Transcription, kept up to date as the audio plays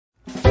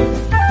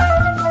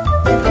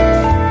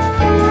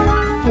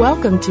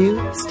Welcome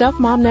to Stuff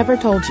Mom Never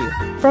Told You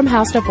from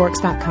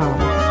HowStuffWorks.com.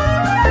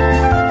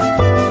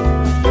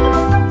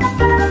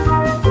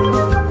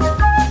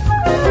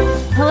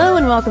 Hello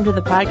and welcome to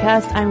the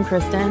podcast. I'm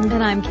Kristen.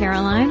 And I'm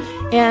Caroline.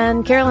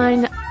 And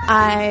Caroline,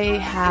 I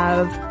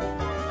have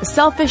a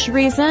selfish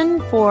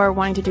reason for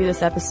wanting to do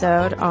this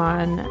episode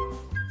on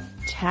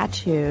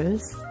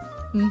tattoos.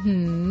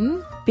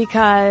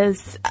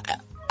 Because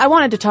I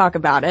wanted to talk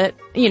about it.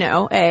 You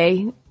know,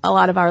 a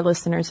lot of our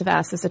listeners have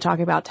asked us to talk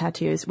about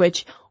tattoos,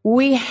 which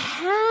we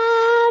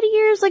had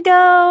years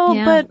ago,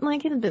 but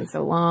like it had been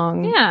so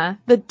long. Yeah.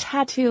 The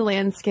tattoo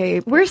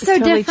landscape We're so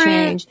totally different.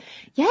 changed.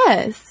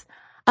 Yes.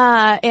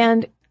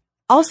 And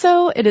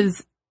also it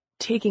is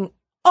taking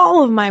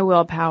all of my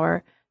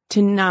willpower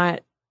to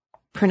not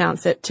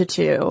pronounce it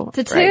tattoo.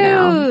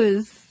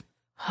 Tattoos.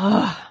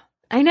 Right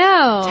I know.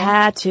 now.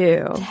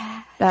 Tattoo.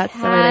 That's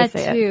the way I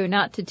say it. Tattoo,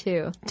 not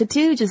tattoo.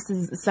 Tattoo just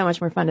is so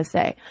much more fun to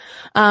say.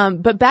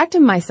 But back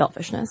to my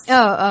selfishness.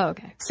 Oh,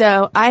 okay.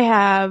 So I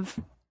have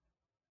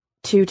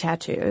 2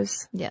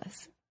 tattoos.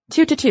 Yes.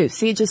 2 tattoos.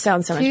 See, it just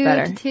sounds so much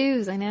better. 2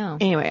 tattoos, I know.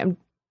 Anyway, I'm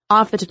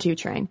off the tattoo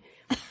train.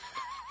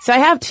 So I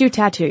have 2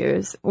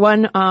 tattoos,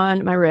 one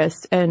on my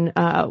wrist and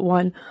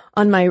one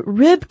on my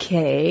rib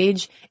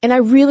cage, and I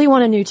really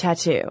want a new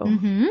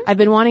tattoo. I've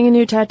been wanting a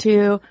new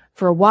tattoo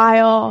for a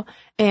while,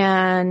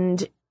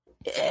 and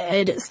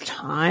it is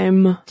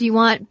time. Do you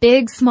want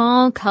big,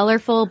 small,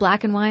 colorful,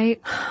 black and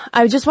white?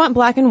 I just want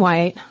black and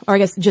white, or I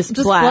guess just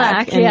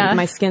black. And yeah.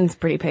 my skin's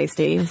pretty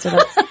pasty, so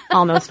that's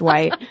almost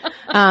white.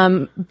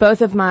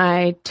 Both of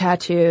my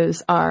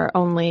tattoos are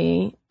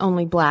only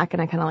black,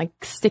 and I kind of like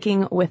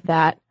sticking with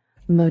that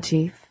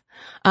motif.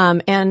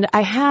 And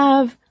I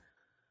have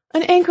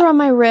an anchor on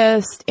my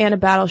wrist and a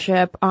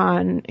battleship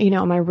on,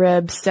 my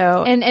ribs.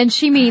 So, And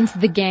she means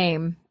the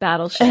game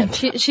Battleship.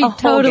 She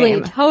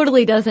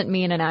totally doesn't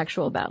mean an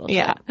actual battleship.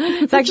 yeah,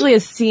 it's actually a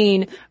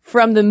scene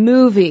from the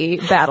movie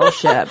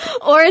Battleship.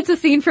 Or it's a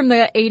scene from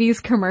the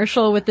 80s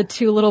commercial with the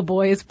 2 little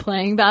boys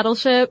playing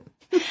Battleship.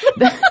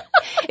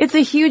 It's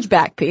a huge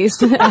back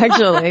piece,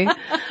 actually.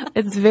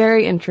 It's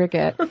very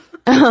intricate.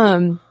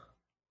 And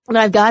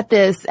I've got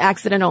this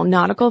accidental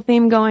nautical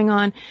theme going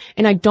on,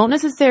 and I don't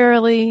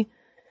necessarily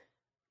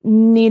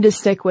need to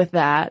stick with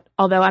that,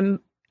 although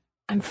I'm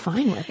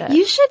fine with it.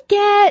 You should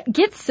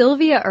get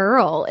Sylvia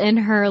Earle in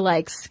her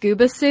like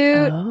scuba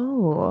suit.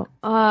 Oh.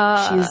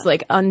 She's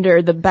like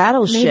under the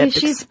battleship maybe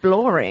she's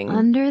exploring.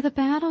 Under the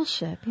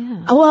battleship,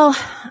 yeah. Oh, well,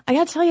 I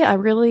gotta tell you, I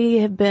really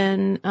have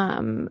been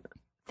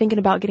thinking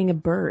about getting a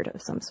bird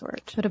of some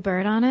sort. Put a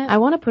bird on it? I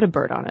want to put a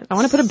bird on it. I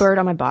want to put a bird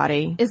on my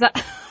body. Is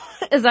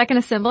that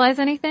going to symbolize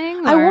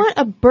anything? Or? I want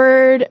a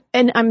bird,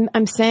 and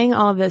I'm saying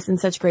all of this in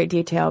such great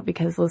detail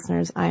because,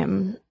 listeners, I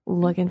am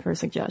looking for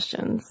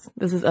suggestions.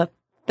 This is a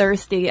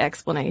thirsty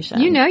explanation.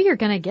 You know you're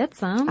going to get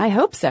some. I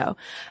hope so.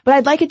 But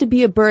I'd like it to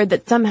be a bird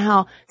that's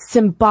somehow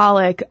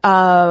symbolic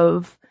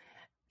of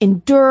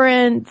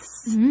endurance,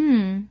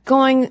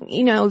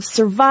 going,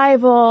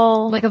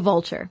 survival. Like a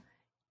vulture.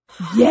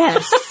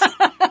 Yes.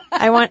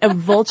 I want a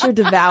vulture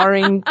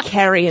devouring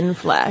carrion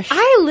flesh.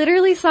 I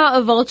literally saw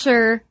a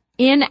vulture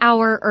in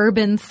our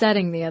urban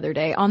setting the other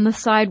day on the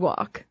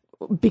sidewalk.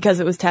 Because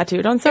it was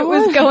tattooed on someone?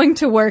 It was going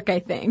to work, I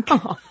think.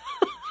 Oh.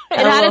 It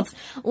had its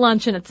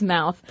lunch in its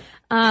mouth.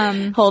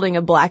 Holding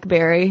a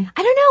blackberry.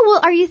 I don't know.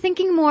 Well, are you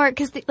thinking more,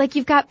 because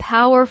you've got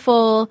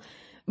powerful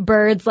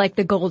birds like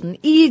the golden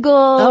eagle.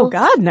 Oh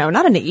God, no,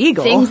 not an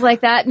eagle. Things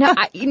like that. No,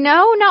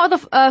 not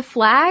with a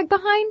flag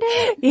behind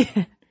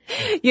it.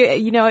 Yeah.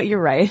 You know what?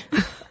 You're right.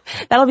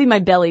 That'll be my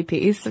belly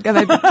piece. I've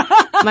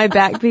got my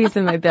back piece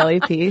and my belly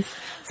piece.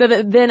 So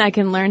that then I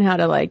can learn how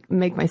to like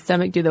make my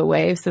stomach do the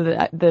wave so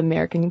that the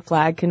American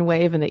flag can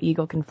wave and the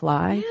eagle can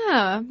fly.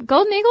 Yeah.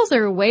 Golden eagles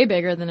are way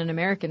bigger than an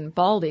American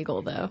bald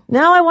eagle though.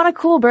 No, I want a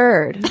cool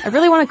bird. I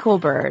really want a cool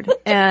bird.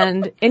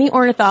 And any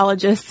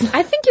ornithologist.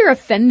 I think you're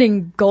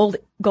offending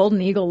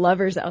golden eagle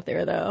lovers out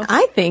there though.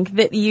 I think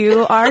that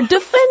you are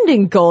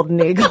defending golden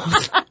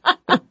eagles.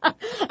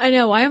 I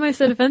know. Why am I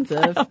so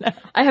defensive?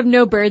 I have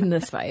no bird in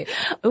this fight.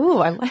 Ooh,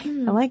 I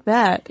like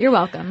that. You're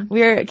welcome.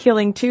 We're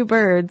killing 2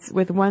 birds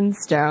with 1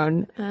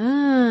 stone.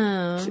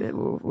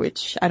 Oh.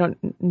 Which I don't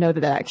know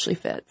that actually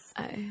fits.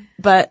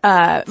 But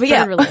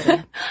yeah.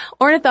 Related.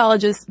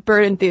 Ornithologist,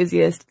 bird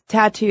enthusiast,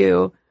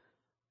 tattoo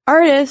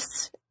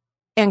artists,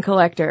 and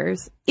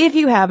collectors. If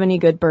you have any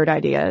good bird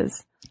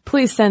ideas,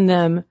 please send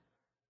them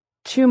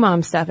to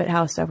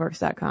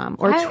momstuff@howstuffworks.com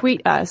or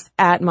tweet us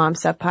at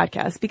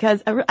momstuffpodcast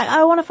because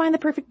I want to find the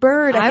perfect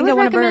bird. I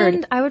want a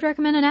bird. I would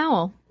recommend an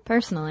owl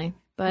personally,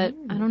 but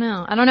I don't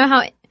know. I don't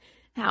know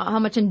how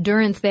much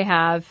endurance they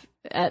have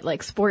at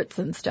like sports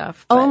and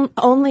stuff.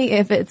 Only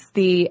if it's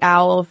the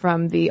owl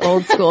from the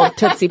old school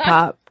Tootsie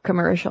Pop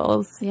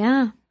commercials.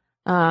 Yeah.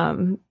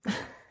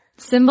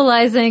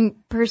 Symbolizing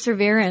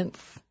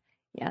perseverance.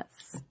 Yes.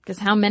 Because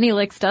how many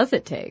licks does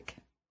it take?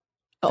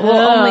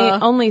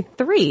 Well, only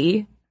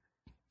 3.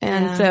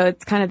 And so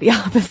it's kind of the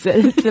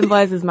opposite. It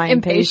symbolizes my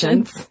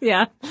impatience.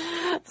 Yeah.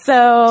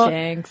 So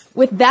Jinx.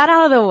 with that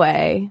out of the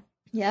way.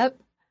 Yep.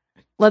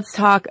 let's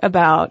talk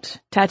about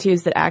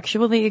tattoos that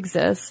actually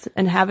exist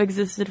and have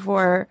existed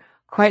for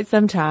quite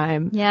some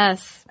time.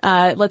 Yes.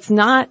 Let's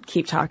not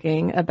keep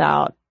talking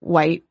about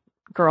white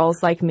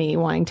girls like me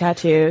wanting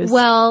tattoos.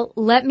 Well,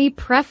 let me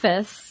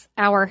preface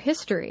our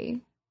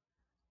history,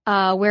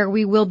 where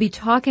we will be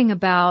talking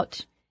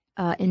about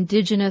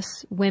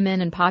indigenous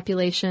women and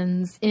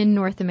populations in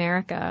North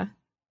America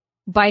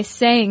by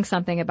saying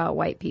something about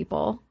white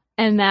people,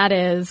 and that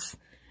is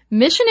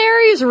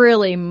missionaries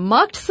really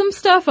mucked some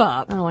stuff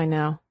up. Oh, I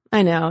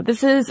know.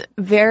 This is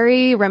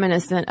very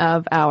reminiscent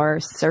of our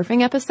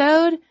surfing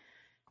episode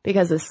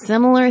because a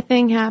similar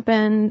thing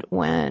happened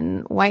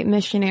when white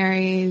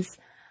missionaries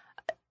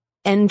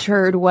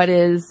entered what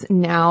is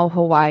now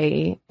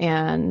Hawaii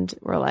and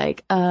were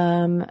like,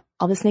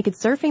 all this naked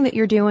surfing that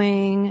you're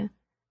doing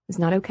is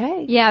not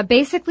okay. Yeah,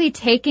 basically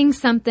taking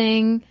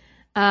something,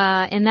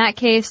 in that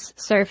case,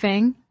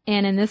 surfing,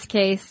 and in this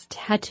case,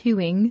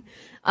 tattooing,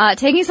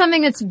 taking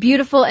something that's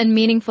beautiful and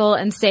meaningful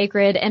and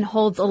sacred and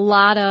holds a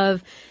lot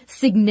of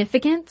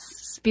significance,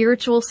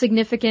 spiritual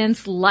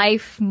significance,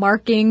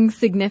 life-marking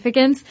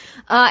significance,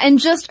 and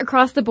just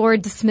across the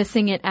board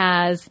dismissing it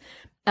as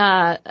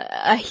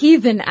a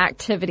heathen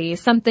activity,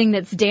 something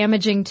that's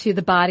damaging to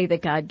the body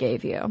that God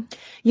gave you.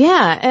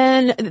 Yeah,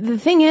 and the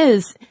thing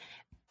is,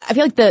 I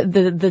feel like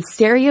the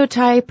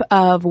stereotype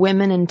of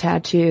women in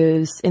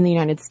tattoos in the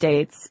United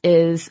States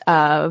is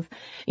of,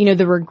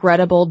 the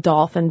regrettable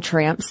dolphin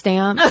tramp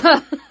stamp.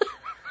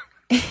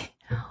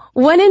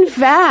 When in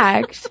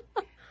fact,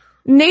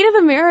 Native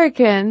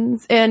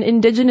Americans and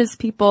indigenous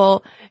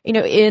people,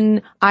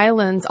 in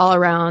islands all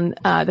around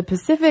the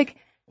Pacific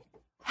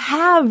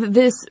have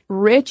this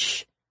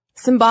rich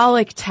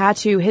symbolic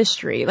tattoo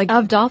history. Like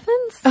of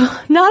dolphins?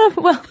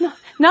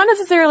 Not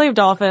necessarily of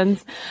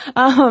dolphins.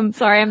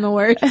 Sorry, I'm the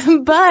worst.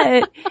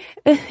 But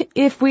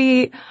if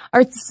we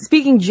are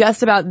speaking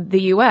just about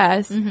the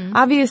U.S.,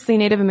 obviously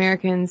Native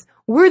Americans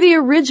were the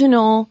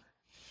original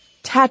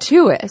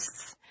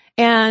tattooists.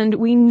 And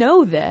we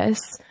know this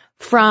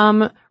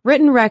from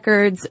written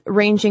records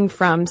ranging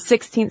from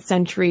 16th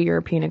century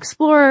European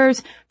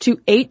explorers to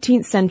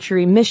 18th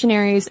century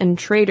missionaries and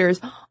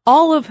traders,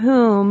 all of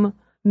whom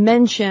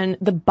mention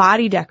the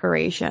body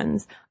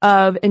decorations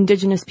of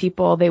indigenous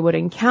people they would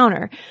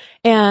encounter.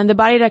 And the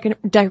body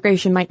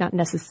decoration might not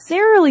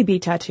necessarily be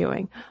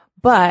tattooing,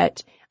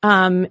 but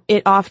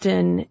it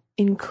often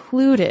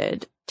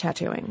included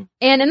tattooing.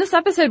 And in this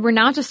episode, we're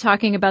not just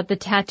talking about the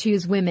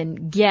tattoos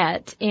women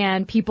get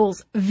and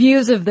people's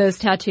views of those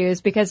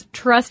tattoos, because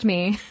trust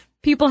me,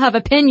 people have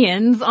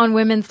opinions on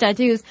women's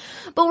tattoos,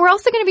 but we're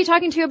also going to be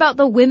talking to you about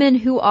the women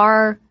who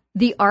are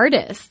the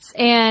artists.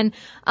 And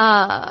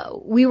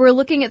we were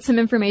looking at some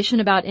information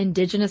about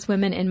indigenous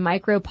women in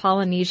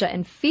Micro-Polynesia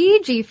and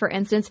Fiji, for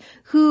instance,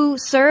 who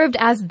served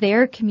as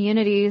their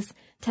communities'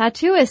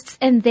 tattooists,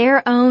 and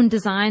their own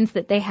designs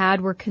that they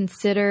had were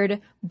considered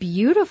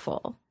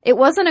beautiful. It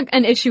wasn't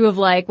an issue of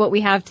like what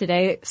we have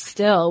today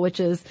still, which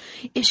is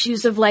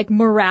issues of like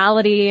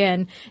morality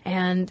and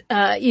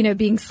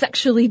being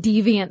sexually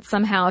deviant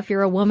somehow if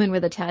you're a woman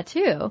with a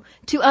tattoo.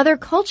 To other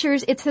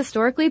cultures, it's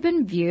historically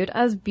been viewed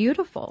as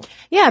beautiful.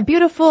 Yeah,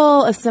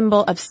 beautiful, a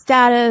symbol of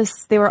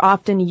status. They were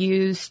often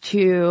used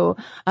to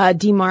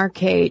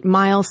demarcate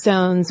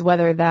milestones,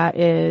 whether that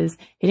is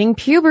hitting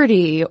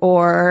puberty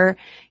or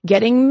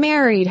getting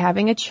married,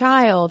 having a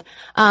child.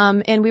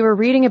 And we were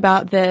reading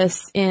about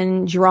this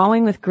in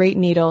Drawing with Great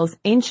Needles,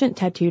 Ancient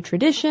Tattoo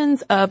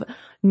Traditions of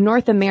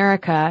North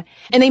America.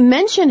 And they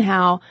mention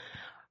how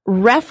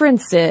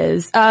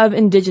references of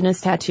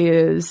indigenous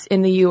tattoos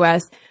in the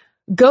U.S.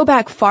 go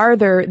back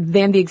farther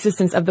than the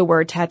existence of the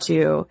word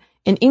tattoo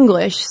in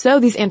English. So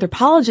these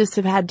anthropologists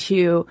have had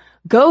to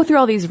go through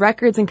all these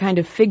records and kind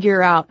of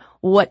figure out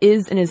what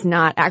is and is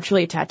not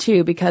actually a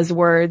tattoo, because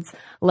words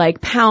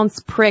like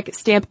pounce, prick,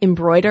 stamp,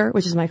 embroider,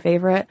 which is my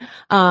favorite,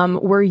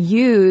 were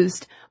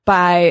used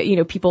by,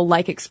 people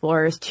like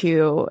explorers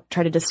to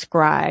try to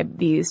describe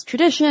these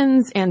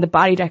traditions and the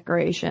body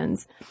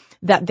decorations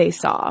that they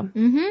saw.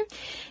 Mm-hmm.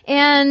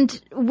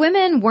 And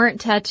women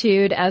weren't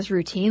tattooed as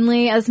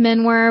routinely as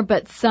men were,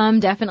 but some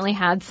definitely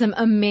had some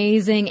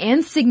amazing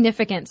and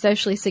significant,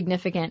 socially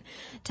significant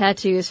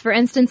tattoos. For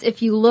instance,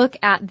 if you look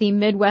at the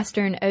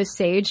Midwestern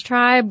Osage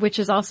tribe, which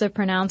is also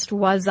pronounced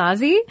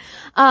Wazazi,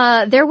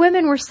 their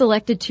women were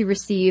selected to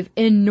receive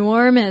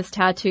enormous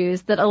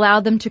tattoos that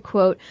allowed them to,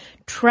 quote,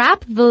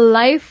 trap the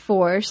life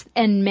force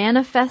and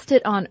manifest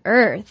it on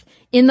earth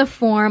in the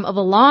form of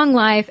a long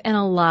life and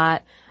a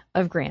lot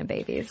of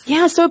grandbabies.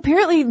 Yeah, so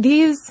apparently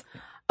these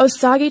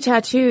Osage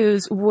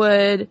tattoos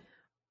would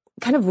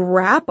kind of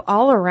wrap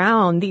all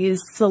around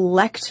these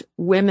select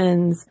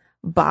women's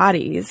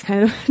bodies.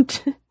 Kind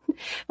of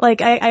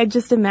like I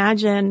just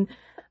imagine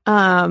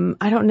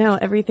I don't know,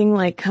 everything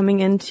like coming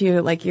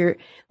into like your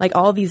like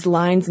all these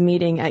lines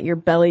meeting at your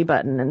belly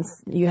button, and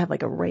you have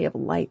like a ray of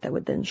light that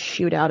would then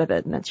shoot out of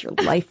it, and that's your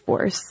life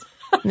force.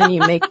 And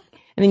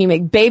then you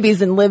make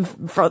babies and live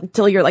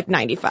till you're like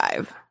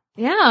 95.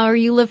 Yeah, or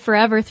you live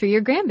forever through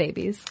your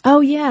grandbabies. Oh,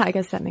 yeah, I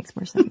guess that makes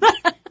more sense.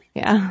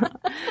 Yeah.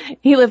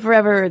 You live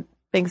forever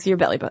thanks to your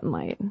belly button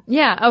light.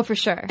 Yeah. Oh, for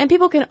sure. And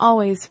people can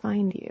always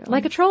find you.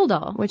 Like a troll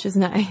doll. Which is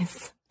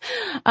nice.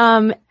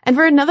 And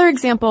for another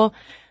example,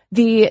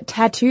 the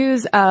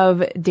tattoos of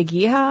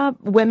Dagiha,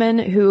 women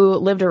who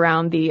lived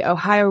around the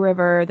Ohio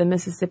River, the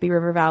Mississippi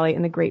River Valley,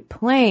 and the Great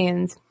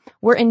Plains,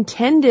 were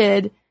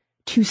intended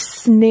to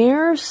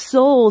snare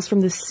souls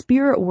from the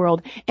spirit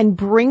world and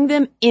bring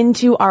them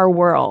into our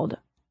world.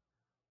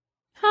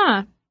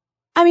 Huh.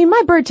 I mean,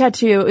 my bird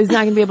tattoo is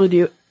not going to be able to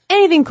do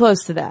anything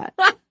close to that.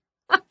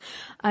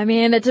 I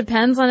mean, it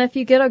depends on if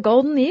you get a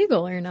golden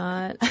eagle or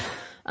not.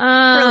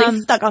 Really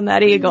stuck on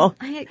that eagle.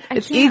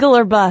 It's can't. eagle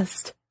or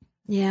bust.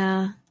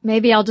 Yeah.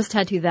 Maybe I'll just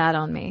tattoo that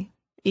on me.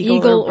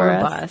 Eagle or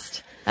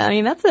bust. I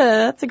mean, that's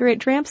a great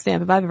tramp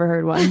stamp if I've ever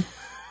heard one.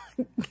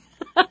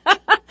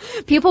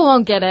 People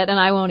won't get it, and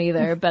I won't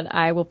either, but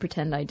I will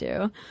pretend I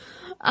do.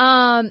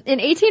 In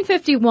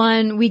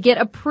 1851, we get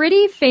a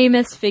pretty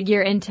famous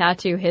figure in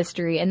tattoo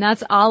history, and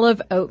that's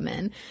Olive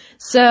Oatman.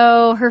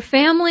 So her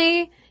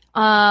family,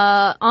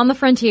 on the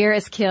frontier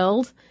is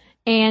killed,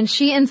 and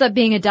she ends up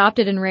being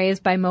adopted and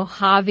raised by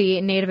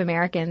Mojave Native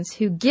Americans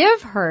who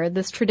give her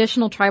this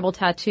traditional tribal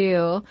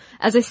tattoo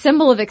as a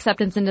symbol of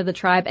acceptance into the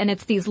tribe, and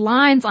it's these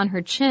lines on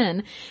her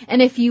chin.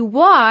 And if you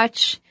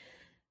watch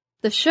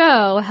the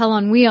show, Hell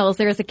on Wheels,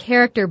 there is a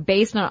character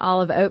based on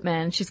Olive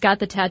Oatman. She's got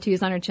the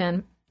tattoos on her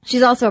chin.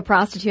 She's also a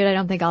prostitute. I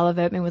don't think Olive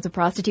Oatman was a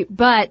prostitute,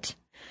 but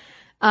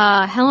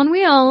Hell on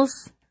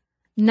Wheels,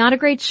 not a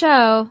great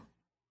show.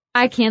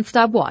 I can't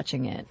stop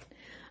watching it.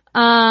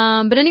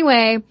 But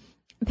anyway,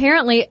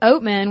 apparently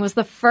Oatman was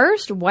the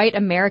first white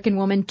American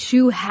woman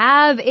to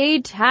have a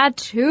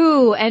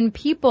tattoo, and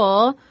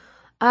people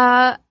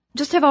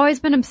just have always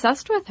been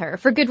obsessed with her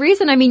for good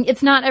reason. I mean,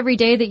 it's not every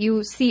day that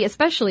you see,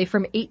 especially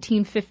from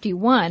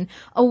 1851,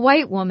 a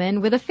white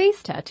woman with a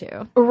face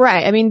tattoo.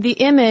 Right. I mean, the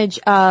image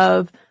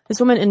of this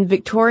woman in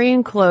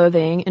Victorian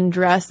clothing and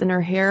dressed and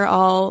her hair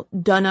all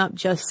done up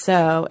just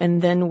so,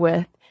 and then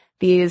with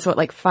these,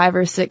 5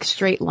 or 6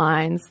 straight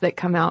lines that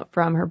come out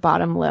from her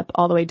bottom lip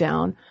all the way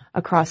down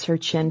across her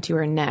chin to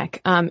her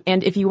neck. And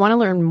if you want to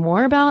learn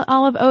more about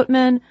Olive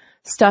Oatman,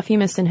 Stuff You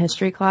Missed in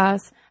History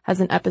Class has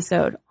an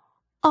episode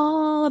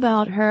all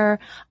about her.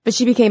 But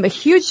she became a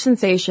huge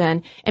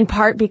sensation in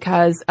part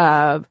because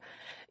of,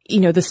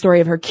 the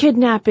story of her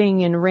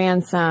kidnapping and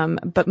ransom,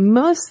 but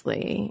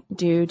mostly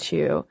due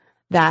to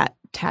that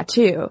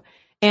tattoo.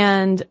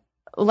 And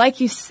like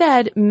you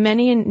said,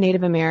 many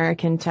Native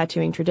American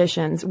tattooing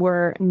traditions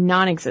were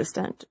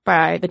non-existent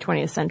by the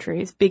 20th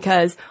centuries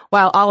because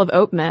while Olive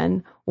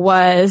Oatman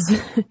was,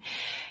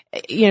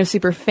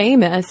 super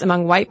famous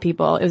among white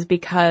people, it was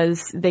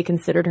because they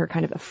considered her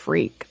kind of a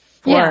freak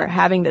for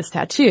having this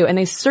tattoo. And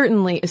they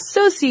certainly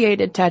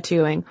associated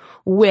tattooing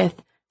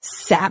with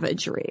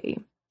savagery.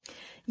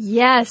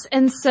 Yes.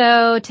 And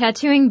so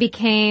tattooing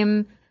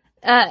became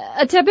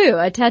a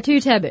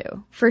tattoo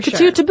taboo, for sure.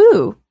 Tattoo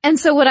taboo. And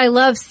so what I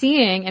love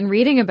seeing and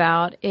reading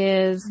about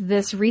is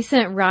this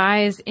recent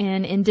rise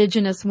in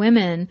indigenous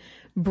women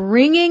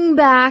bringing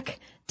back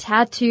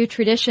tattoo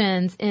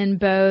traditions in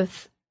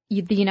both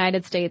the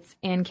United States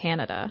and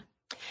Canada.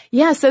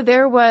 Yeah, so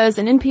there was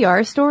an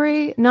NPR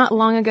story not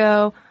long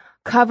ago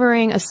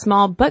covering a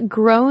small but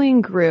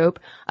growing group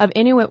of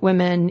Inuit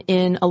women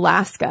in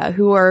Alaska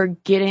who are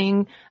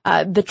getting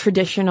the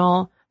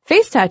traditional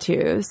face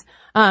tattoos.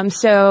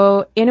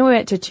 So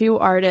Inuit tattoo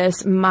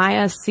artist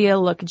Maya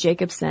Sialuk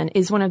Jacobson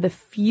is one of the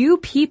few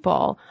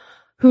people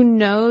who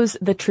knows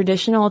the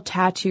traditional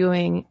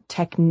tattooing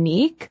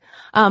technique,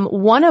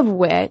 one of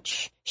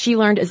which she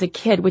learned as a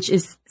kid, which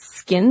is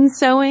skin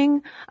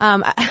sewing.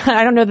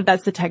 I don't know that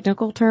that's the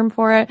technical term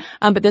for it,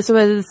 but this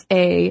was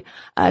a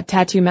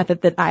tattoo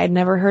method that I had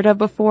never heard of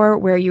before,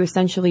 where you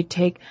essentially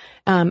take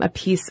a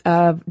piece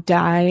of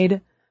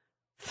dyed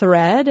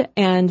thread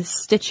and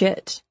stitch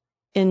it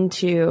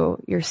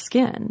into your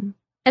skin.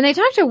 And they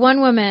talked to one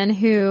woman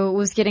who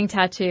was getting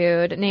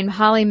tattooed named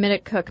Holly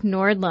Middecook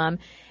Nordlum,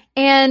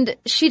 and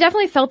she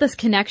definitely felt this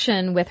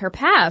connection with her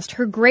past.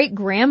 Her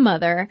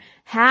great-grandmother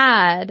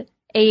had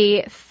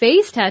a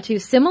face tattoo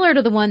similar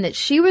to the one that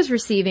she was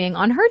receiving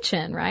on her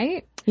chin,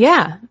 right?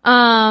 Yeah.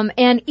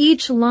 And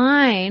each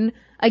line,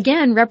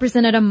 again,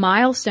 represented a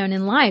milestone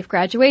in life,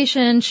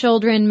 graduation,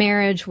 children,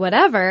 marriage,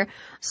 whatever.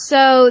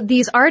 So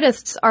these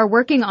artists are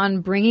working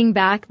on bringing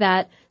back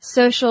that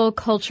social,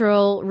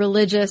 cultural,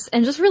 religious,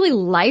 and just really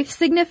life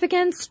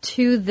significance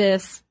to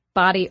this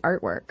body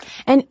artwork.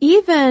 And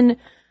even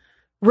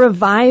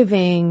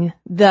reviving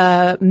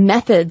the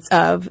methods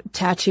of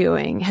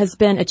tattooing has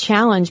been a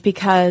challenge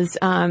because,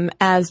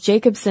 as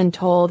Jacobson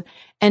told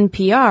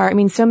NPR, I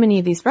mean, so many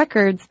of these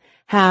records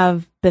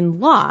have been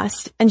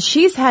lost, and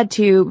she's had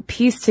to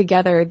piece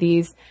together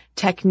these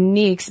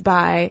techniques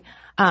by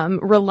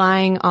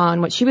relying on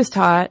what she was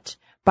taught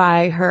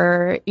by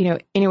her,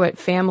 Inuit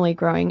family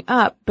growing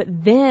up. But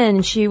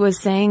then she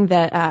was saying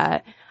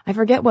that, I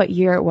forget what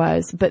year it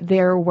was, but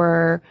there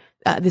were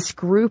this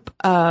group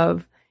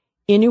of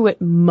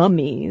Inuit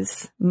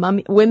mummies,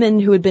 women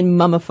who had been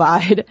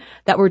mummified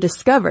that were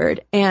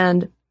discovered.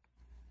 And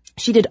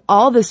she did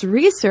all this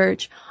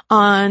research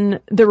on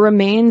the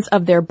remains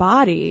of their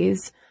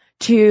bodies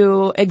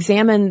to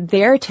examine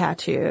their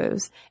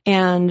tattoos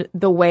and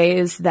the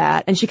ways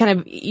that, and she kind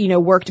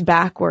of, worked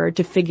backward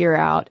to figure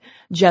out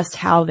just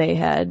how they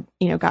had,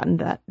 gotten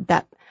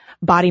that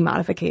body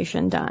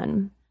modification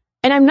done.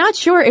 And I'm not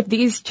sure if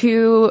these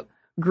two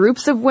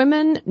groups of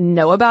women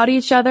know about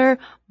each other,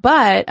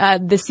 but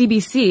the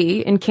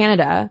CBC in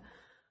Canada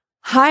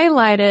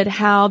highlighted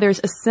how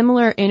there's a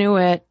similar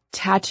Inuit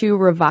tattoo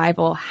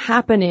revival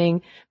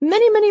happening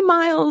many, many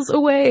miles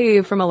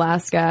away from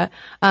Alaska,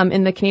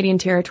 in the Canadian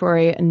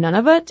territory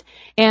Nunavut.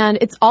 And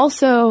it's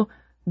also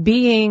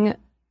being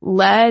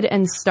led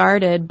and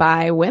started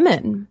by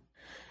women.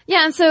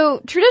 Yeah, and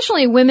so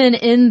traditionally women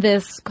in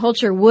this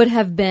culture would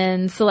have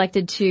been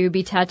selected to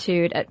be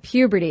tattooed at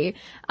puberty.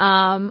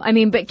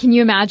 But can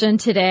you imagine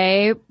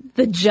today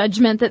the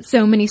judgment that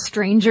so many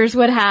strangers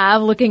would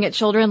have looking at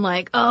children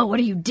like, oh, what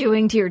are you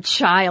doing to your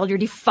child? You're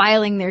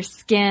defiling their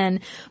skin.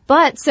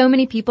 But so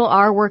many people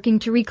are working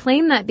to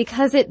reclaim that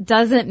because it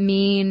doesn't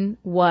mean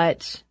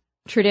what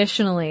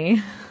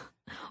traditionally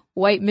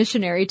white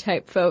missionary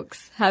type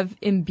folks have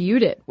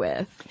imbued it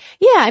with.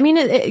 Yeah,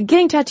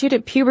 getting tattooed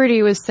at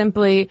puberty was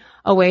simply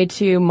a way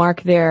to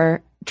mark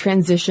their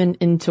transition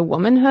into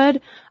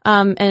womanhood.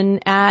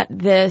 And at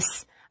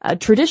this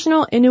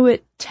traditional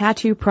Inuit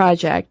tattoo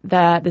project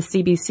that the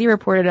CBC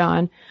reported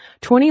on,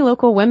 20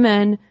 local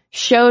women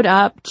showed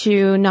up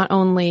to not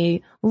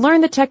only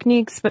learn the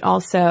techniques, but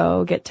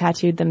also get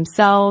tattooed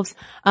themselves.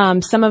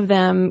 Some of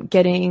them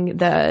getting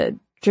the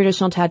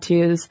traditional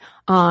tattoos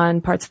on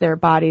parts of their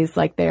bodies,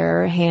 like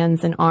their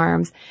hands and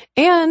arms,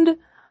 and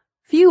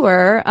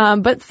fewer,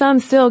 but some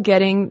still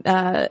getting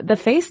the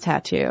face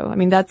tattoo.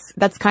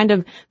 That's kind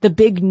of the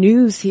big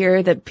news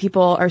here that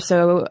people are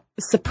so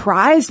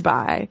surprised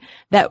by,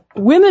 that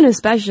women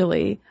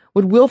especially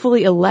would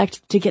willfully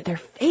elect to get their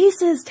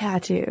faces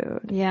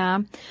tattooed. Yeah.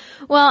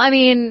 Well,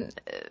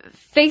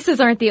 faces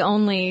aren't the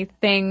only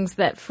things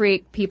that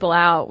freak people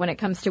out when it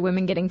comes to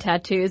women getting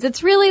tattoos.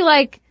 It's really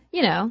like,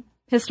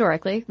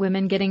 historically,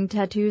 women getting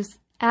tattoos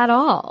at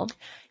all.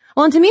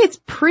 Well, and to me, it's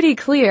pretty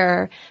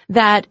clear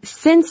that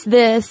since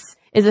this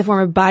is a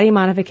form of body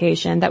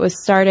modification that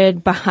was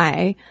started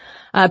by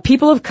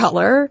people of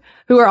color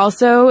who are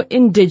also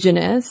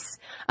indigenous,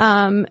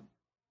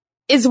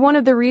 is one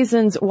of the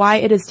reasons why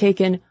it has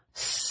taken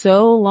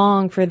so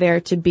long for there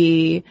to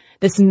be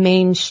this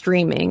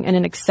mainstreaming and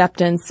an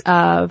acceptance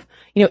of,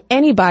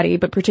 any body,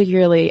 but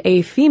particularly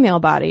a female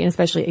body, and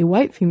especially a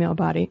white female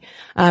body,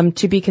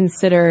 to be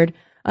considered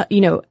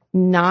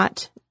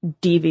not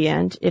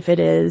deviant if it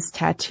is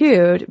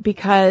tattooed,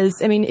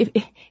 because,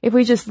 if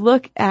we just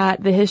look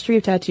at the history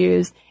of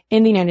tattoos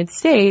in the United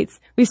States,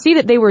 we see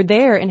that they were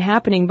there and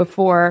happening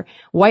before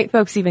white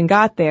folks even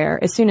got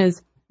there. As soon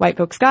as white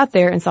folks got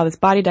there and saw this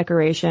body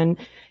decoration,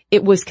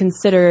 it was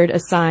considered a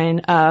sign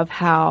of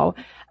how,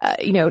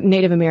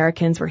 Native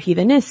Americans were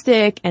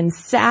heathenistic and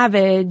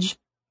savage.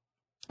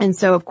 And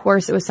so, of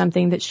course, it was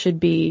something that should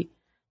be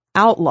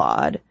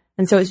outlawed.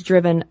 And so it's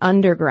driven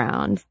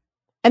underground.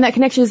 And that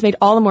connection is made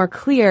all the more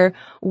clear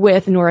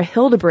with Nora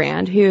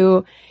Hildebrand,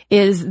 who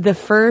is the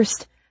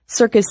first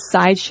circus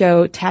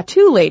sideshow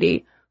tattoo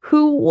lady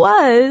who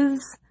was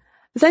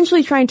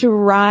essentially trying to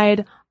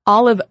ride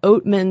Olive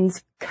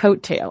Oatman's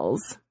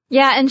coattails.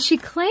 Yeah, and she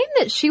claimed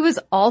that she was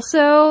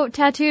also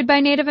tattooed by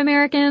Native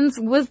Americans.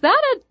 Was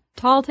that a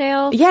tall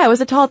tale? Yeah, it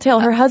was a tall tale.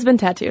 Her husband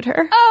tattooed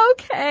her.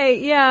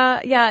 Okay, yeah.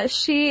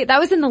 That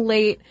was in the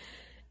late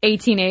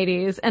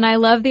 1880s, and I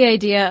love the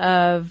idea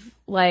of,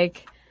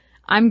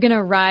 I'm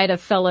gonna ride a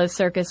fellow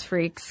circus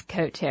freak's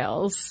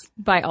coattails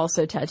by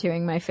also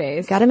tattooing my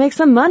face. Gotta make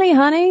some money,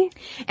 honey.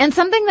 And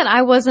something that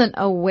I wasn't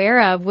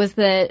aware of was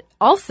that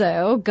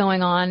also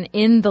going on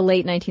in the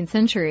late 19th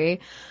century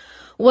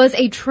was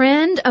a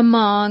trend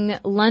among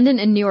London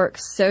and New York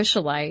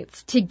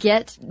socialites to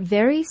get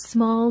very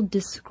small,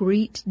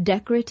 discreet,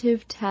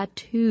 decorative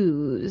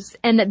tattoos.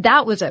 And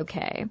that was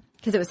okay,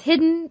 because it was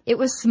hidden, it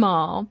was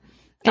small.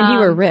 And you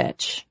were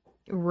rich.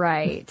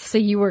 Right. So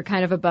you were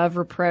kind of above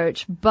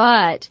reproach,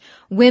 but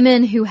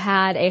women who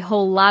had a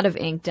whole lot of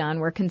ink done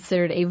were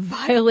considered a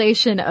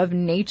violation of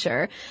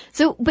nature.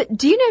 So, but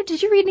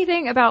did you read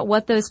anything about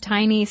what those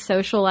tiny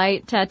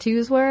socialite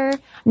tattoos were?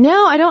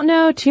 No, I don't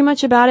know too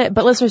much about it,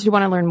 but listeners who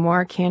want to learn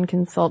more can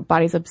consult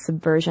Bodies of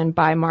Subversion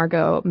by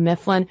Margot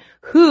Mifflin,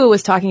 who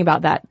was talking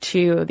about that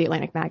to the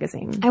Atlantic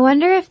magazine. I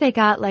wonder if they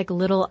got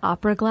little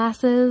opera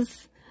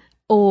glasses.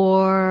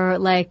 Or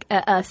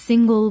a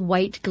single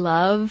white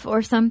glove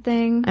or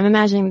something. I'm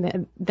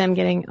imagining them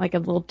getting a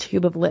little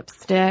tube of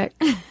lipstick,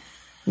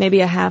 maybe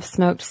a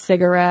half-smoked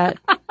cigarette.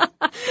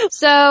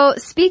 So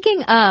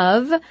speaking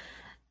of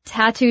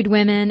tattooed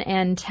women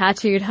and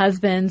tattooed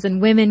husbands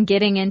and women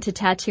getting into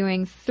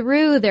tattooing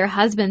through their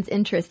husband's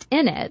interest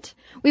in it,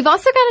 we've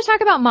also got to talk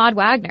about Maud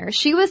Wagner.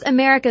 She was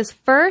America's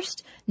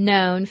first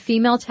known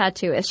female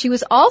tattooist. She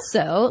was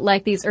also,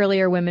 like these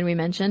earlier women we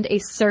mentioned, a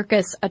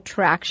circus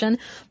attraction,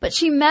 but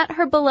she met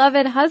her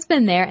beloved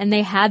husband there and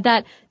they had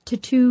that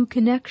tattoo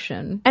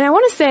connection. And I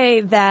want to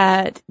say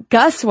that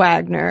Gus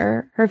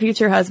Wagner, her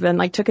future husband,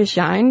 like took a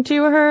shine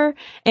to her,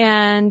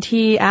 and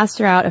he asked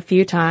her out a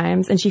few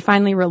times, and she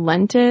finally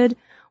relented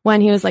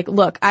when he was like,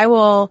 look, I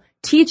will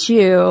teach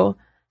you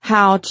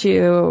how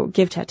to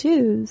give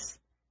tattoos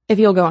if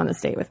you'll go on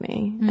this date with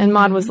me. Mm-hmm. And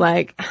Maude was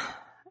like,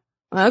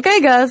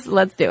 okay, Gus,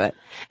 let's do it.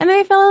 And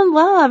they fell in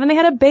love, and they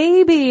had a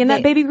baby, and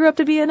that baby grew up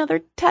to be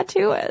another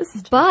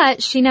tattooist.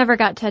 But she never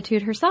got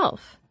tattooed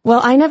herself.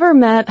 Well, I never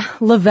met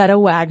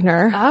Lavetta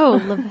Wagner.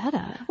 Oh,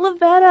 Lavetta.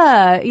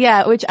 Lavetta,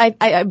 yeah, which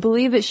I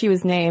believe that she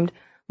was named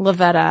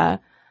Lavetta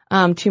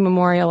to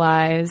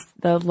memorialize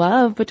the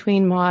love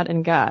between Maude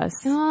and Gus.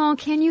 Oh,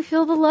 can you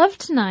feel the love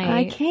tonight?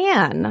 I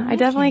can. I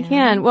definitely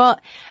can. Well,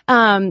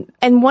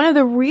 and one of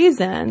the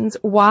reasons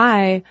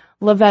why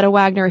Lavetta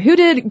Wagner, who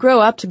did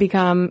grow up to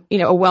become,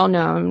 a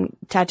well-known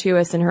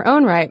tattooist in her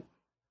own right,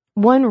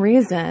 one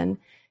reason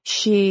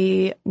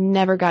she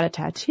never got a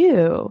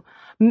tattoo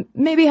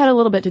maybe had a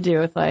little bit to do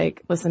with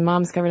like, listen,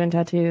 mom's covered in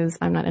tattoos.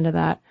 I'm not into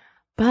that.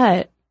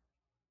 But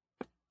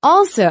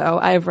also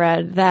I've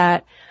read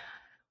that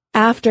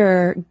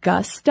after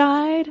Gus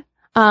died,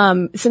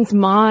 since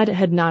Maude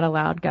had not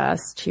allowed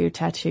Gus to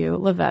tattoo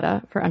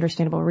Lavetta for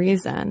understandable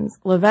reasons,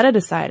 Lavetta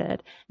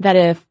decided that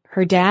if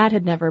her dad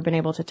had never been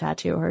able to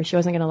tattoo her, she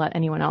wasn't going to let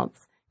anyone else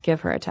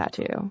give her a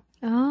tattoo.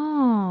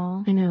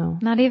 Oh. I know.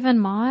 Not even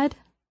Maude?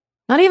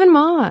 Not even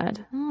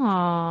Maude.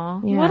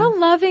 Aw, yeah. What a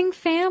loving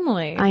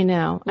family. I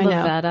know.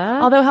 Lavetta.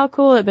 Although how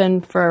cool it had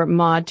been for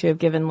Maude to have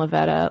given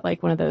Lavetta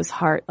like one of those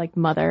heart, like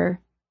mother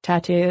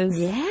tattoos.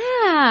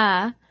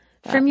 Yeah.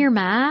 From your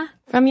ma?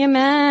 From your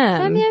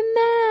mom. From your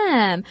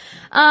mom.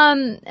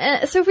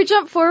 So if we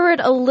jump forward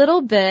a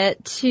little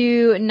bit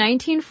to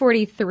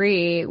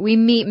 1943, we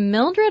meet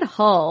Mildred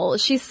Hull.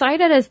 She's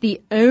cited as the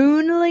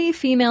only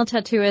female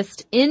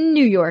tattooist in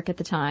New York at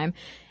the time,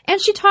 and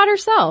she taught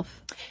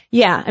herself.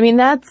 Yeah, I mean,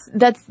 that's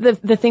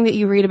the thing that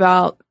you read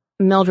about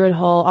Mildred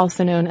Hull,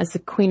 also known as the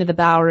Queen of the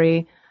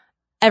Bowery,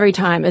 every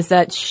time, is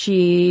that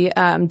she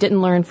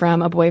didn't learn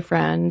from a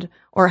boyfriend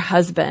or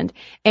husband.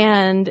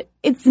 And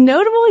it's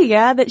notable,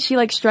 yeah, that she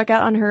like struck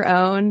out on her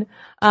own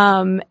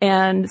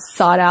and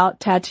sought out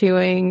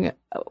tattooing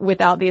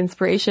without the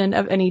inspiration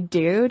of any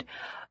dude.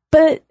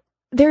 But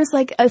there's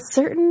like a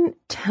certain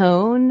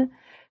tone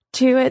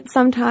to it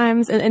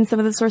sometimes in some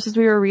of the sources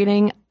we were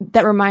reading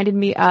that reminded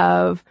me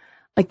of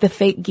like the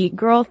fake geek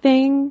girl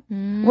thing,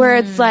 where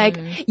it's like,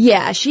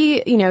 yeah,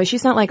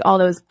 she's not like all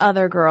those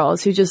other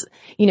girls who just,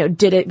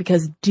 did it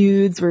because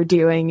dudes were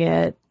doing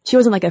it. She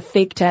wasn't like a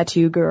fake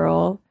tattoo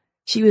girl.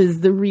 She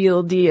was the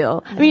real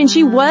deal. I mean,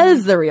 she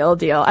was the real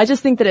deal. I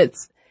just think that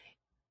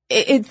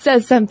it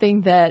says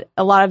something that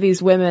a lot of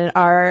these women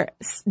are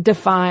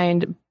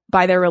defined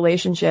by their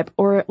relationship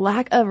or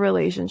lack of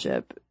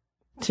relationship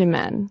to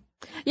men.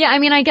 Yeah, I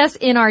mean, I guess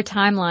in our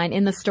timeline,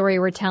 in the story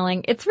we're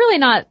telling, it's really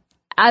not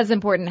as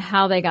important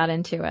how they got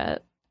into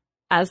it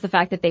as the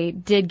fact that they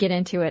did get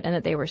into it and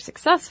that they were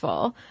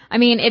successful. I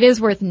mean, it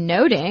is worth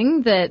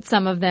noting that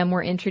some of them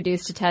were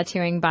introduced to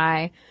tattooing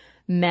by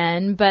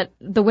men, but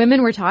the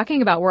women we're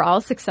talking about were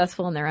all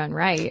successful in their own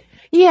right.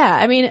 Yeah,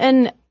 I mean,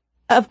 and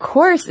of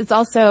course, it's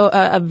also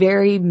a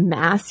very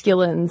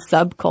masculine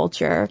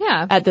subculture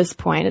at this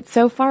point. It's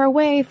so far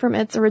away from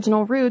its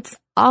original roots,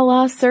 a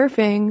la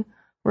surfing,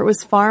 where it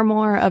was far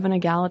more of an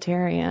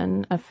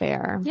egalitarian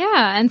affair.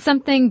 Yeah, and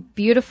something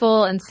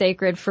beautiful and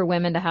sacred for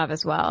women to have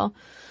as well.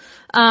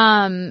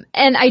 And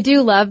I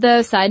do love,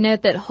 though, side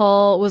note, that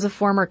Hull was a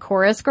former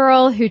chorus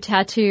girl who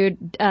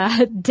tattooed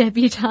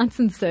debutantes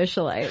and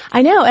socialites.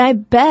 I know, and I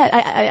bet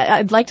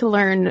I'd like to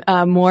learn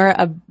more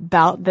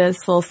about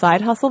this little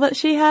side hustle that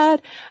she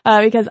had,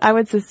 because I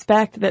would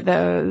suspect that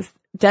those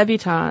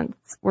debutantes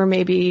were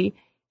maybe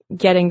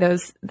getting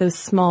those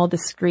small,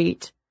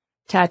 discreet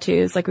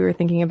tattoos like we were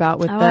thinking about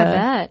with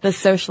the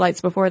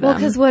socialites before them. Well,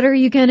 because what are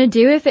you going to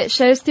do if it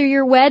shows through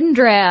your wedding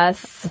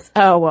dress?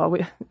 Oh, well,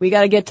 we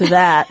got to get to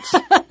that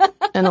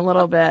in a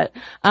little bit.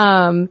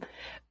 Around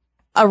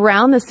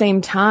the same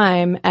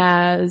time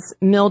as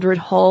Mildred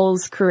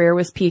Hull's career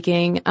was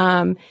peaking,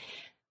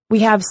 we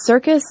have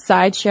circus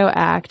sideshow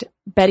act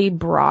Betty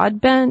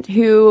Broadbent,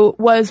 who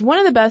was one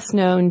of the best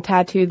known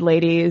tattooed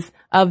ladies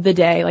of the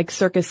day, like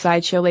circus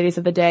sideshow ladies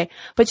of the day.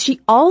 But she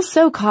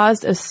also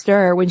caused a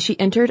stir when she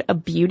entered a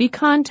beauty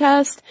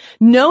contest,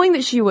 knowing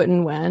that she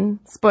wouldn't win.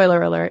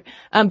 Spoiler alert.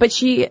 But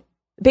she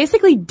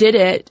basically did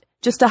it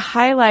just to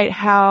highlight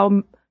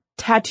how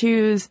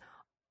tattoos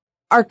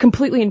are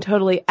completely and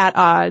totally at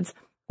odds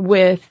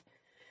with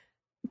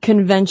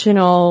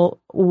conventional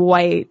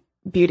white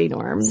beauty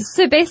norms.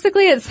 So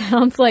basically it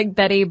sounds like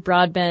Betty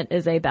Broadbent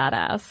is a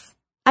badass.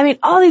 I mean,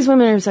 all these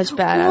women are such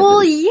badasses.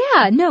 Well,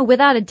 yeah, no,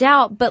 without a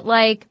doubt. But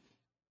like,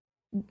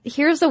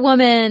 here's a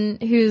woman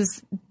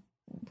who's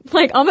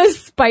like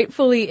almost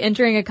spitefully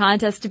entering a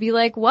contest to be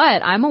like,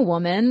 what? I'm a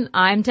woman.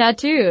 I'm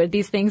tattooed.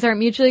 These things aren't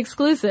mutually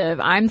exclusive.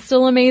 I'm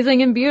still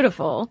amazing and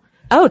beautiful.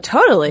 Oh,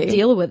 totally.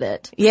 Deal with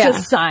it. Yeah.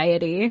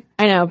 Society.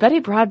 I know. Betty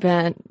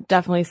Broadbent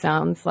definitely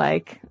sounds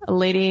like a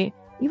lady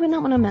you would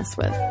not want to mess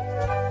with.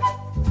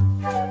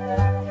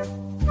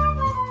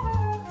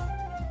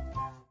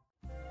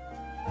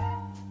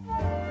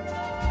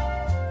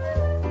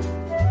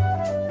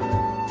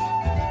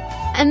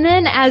 and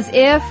then as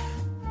if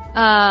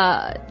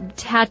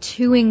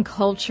tattooing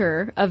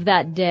culture of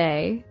that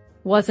day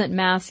wasn't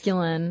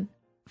masculine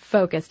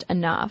focused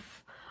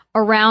enough,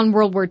 around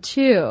World War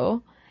II,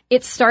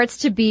 it starts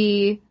to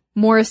be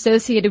more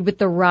associated with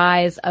the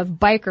rise of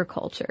biker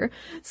culture.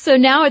 So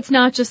now it's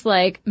not just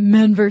like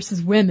men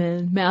versus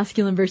women,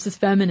 masculine versus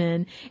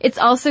feminine. It's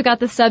also got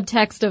the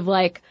subtext of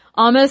like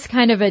almost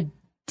kind of a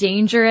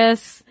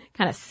dangerous,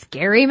 kind of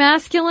scary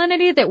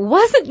masculinity that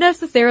wasn't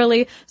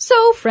necessarily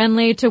so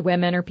friendly to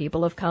women or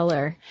people of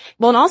color.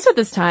 Well, and also at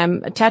this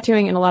time,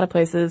 tattooing in a lot of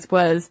places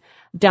was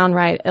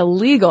downright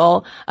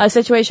illegal, a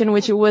situation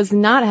which was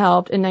not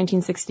helped in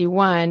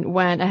 1961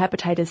 when a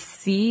hepatitis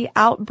C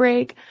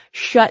outbreak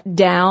shut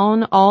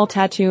down all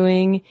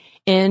tattooing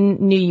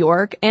in New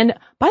York. And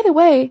by the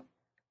way,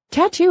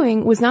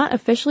 tattooing was not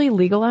officially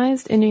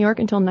legalized in New York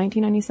until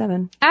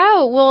 1997.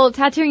 Oh, well,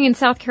 tattooing in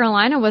South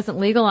Carolina wasn't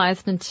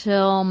legalized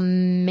until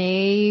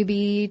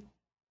maybe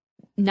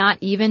not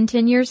even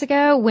 10 years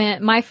ago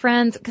when my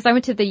friends, because I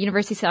went to the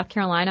University of South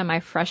Carolina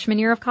my freshman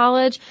year of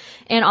college,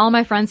 and all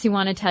my friends who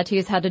wanted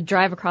tattoos had to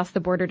drive across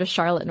the border to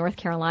Charlotte, North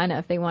Carolina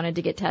if they wanted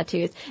to get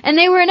tattoos. And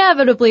they were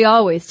inevitably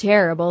always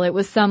terrible. It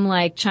was some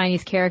like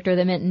Chinese character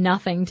that meant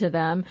nothing to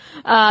them.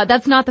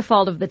 That's not the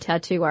fault of the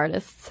tattoo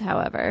artists,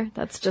 however.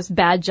 That's just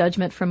bad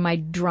judgment from my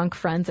drunk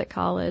friends at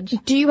college.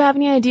 Do you have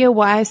any idea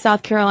why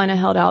South Carolina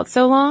held out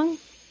so long?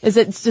 Is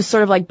it just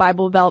sort of like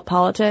Bible Belt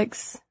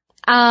politics?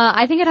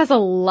 I think it has a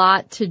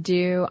lot to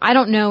do. I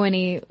don't know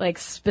any like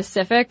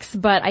specifics,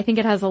 but I think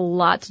it has a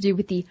lot to do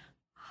with the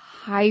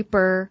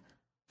hyper,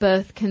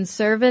 both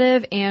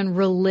conservative and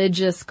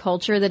religious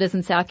culture that is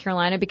in South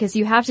Carolina, because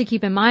you have to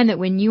keep in mind that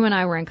when you and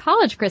I were in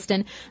college,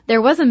 Kristen,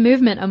 there was a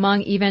movement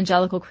among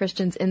evangelical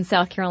Christians in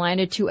South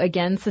Carolina to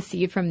again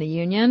secede from the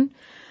Union.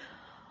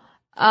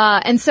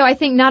 And so I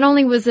think not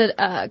only was it,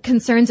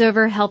 concerns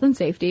over health and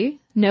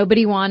safety.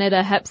 Nobody wanted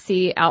a Hep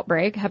C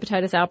outbreak,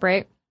 hepatitis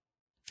outbreak.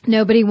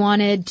 Nobody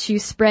wanted to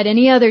spread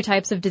any other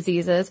types of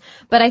diseases,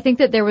 but I think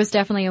that there was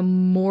definitely a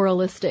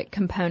moralistic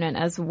component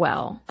as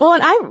well. Well,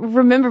 and I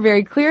remember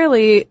very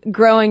clearly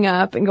growing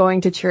up and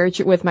going to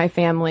church with my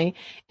family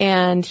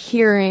and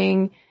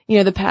hearing,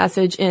 the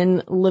passage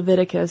in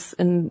Leviticus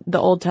in the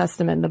Old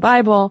Testament, the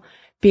Bible,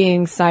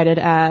 being cited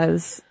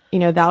as,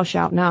 thou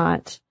shalt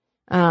not,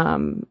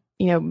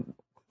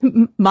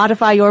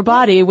 modify your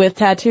body with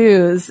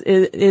tattoos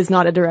is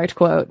not a direct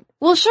quote.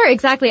 Well, sure,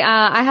 exactly.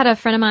 I had a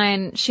friend of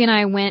mine, she and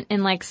I went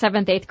in like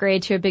 7th, 8th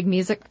grade to a big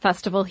music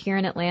festival here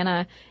in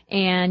Atlanta,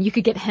 and you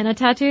could get henna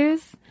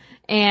tattoos.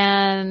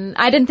 And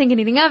I didn't think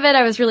anything of it.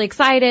 I was really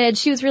excited.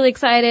 She was really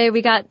excited.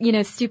 We got,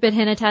 stupid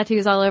henna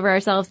tattoos all over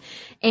ourselves.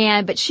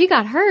 But she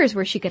got hers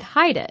where she could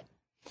hide it.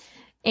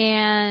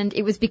 And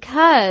it was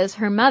because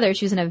her mother,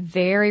 she was in a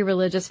very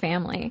religious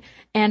family,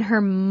 and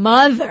her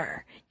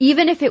mother,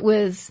 even if it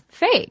was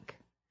fake,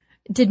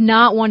 did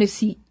not want to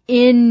see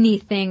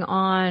anything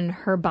on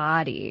her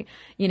body,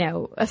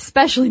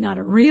 especially not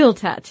a real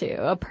tattoo,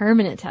 a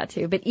permanent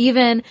tattoo, but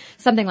even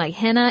something like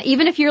henna,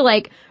 even if you're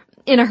like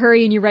in a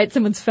hurry and you write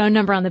someone's phone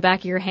number on the back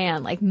of your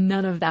hand, like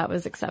none of that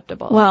was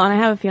acceptable. Well, and I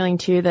have a feeling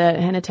too that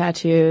henna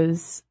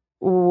tattoos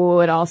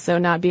would also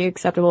not be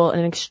acceptable in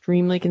an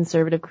extremely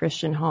conservative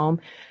Christian home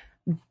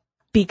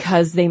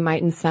because they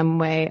might in some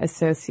way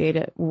associate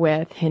it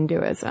with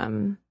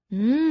Hinduism.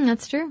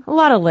 That's true. A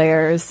lot of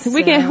layers. So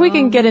we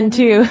can get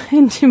into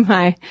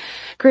my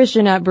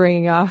Christian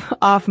upbringing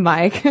off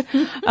mic.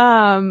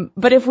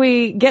 But if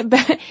we go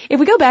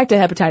back to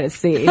hepatitis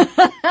C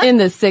in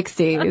the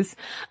 60s,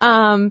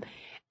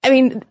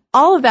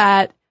 all of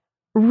that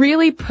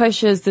really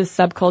pushes this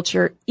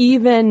subculture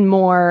even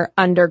more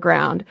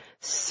underground.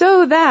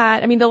 So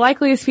that, the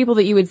likeliest people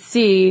that you would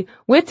see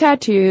with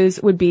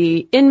tattoos would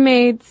be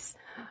inmates,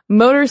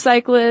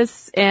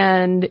 motorcyclists,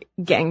 and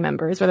gang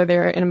members, whether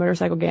they're in a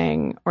motorcycle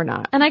gang or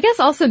not. And I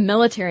guess also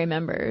military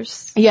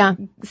members. Yeah.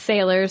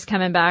 Sailors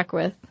coming back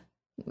with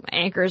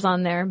anchors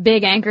on their,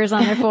 big anchors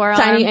on their forearm.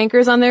 Tiny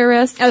anchors on their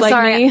wrists. Oh, like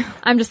sorry. Me.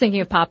 I'm just thinking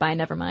of Popeye,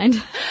 never mind.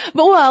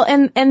 But well,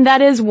 and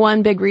that is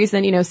one big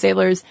reason,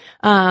 sailors,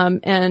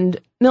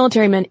 and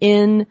military men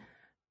in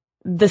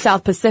the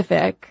South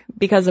Pacific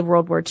because of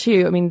World War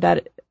II.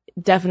 That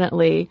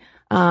definitely,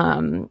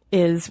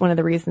 is one of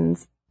the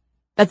reasons.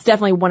 That's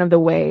definitely one of the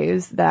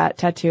ways that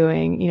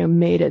tattooing,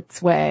 made its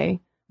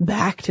way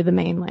back to the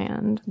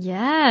mainland.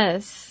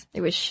 Yes. It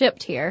was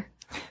shipped here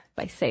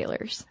by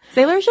sailors.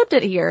 Sailors shipped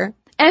it here.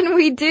 And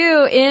we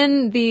do,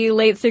 in the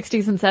late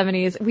 60s and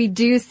 70s, we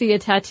do see a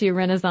tattoo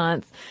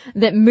renaissance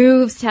that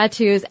moves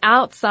tattoos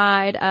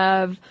outside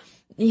of,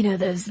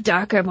 those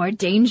darker, more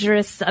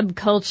dangerous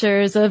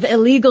subcultures of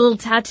illegal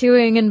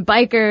tattooing and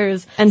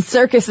bikers. And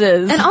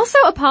circuses. And also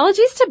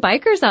apologies to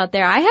bikers out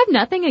there. I have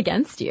nothing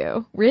against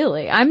you,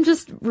 really. I'm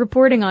just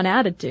reporting on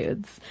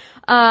attitudes.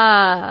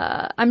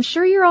 I'm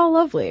sure you're all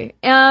lovely.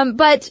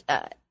 But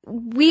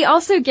we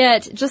also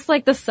get, just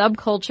like the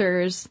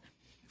subcultures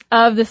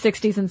of the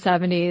 60s and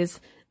 70s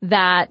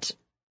that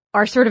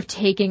are sort of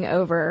taking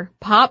over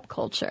pop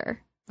culture.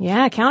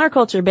 Yeah,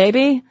 counterculture,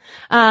 baby.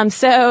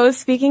 So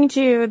speaking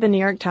to the New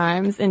York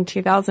Times in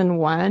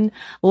 2001,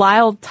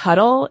 Lyle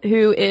Tuttle,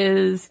 who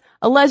is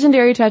a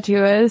legendary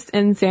tattooist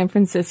in San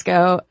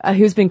Francisco,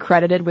 who's been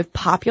credited with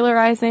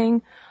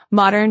popularizing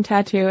modern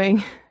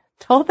tattooing,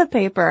 told the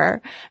paper,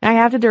 and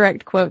I have to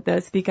direct quote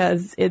this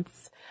because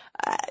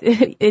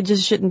it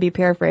just shouldn't be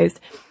paraphrased.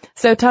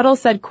 So Tuttle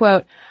said,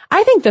 quote,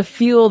 "I think the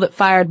fuel that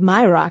fired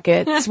my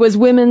rockets was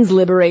women's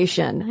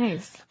liberation.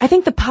 Nice. I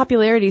think the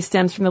popularity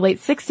stems from the late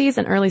 60s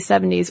and early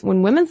 70s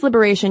when women's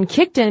liberation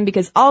kicked in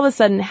because all of a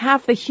sudden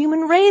half the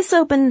human race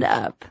opened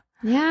up."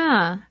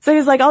 Yeah. So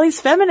he's like, all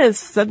these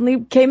feminists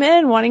suddenly came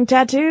in wanting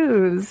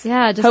tattoos.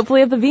 Yeah.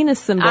 Hopefully of the Venus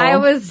symbol. I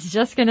was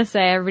just going to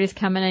say everybody's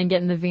coming in and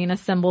getting the Venus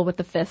symbol with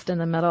the fist in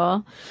the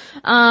middle.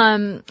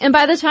 And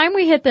by the time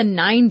we hit the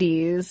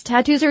 90s,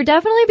 tattoos are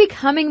definitely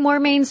becoming more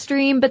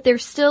mainstream, but they're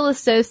still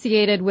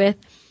associated with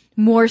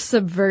more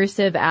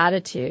subversive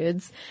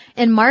attitudes.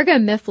 And Margot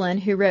Mifflin,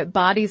 who wrote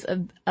Bodies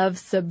of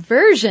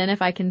Subversion,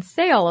 if I can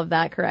say all of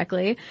that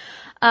correctly,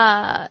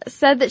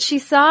 said that she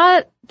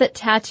saw that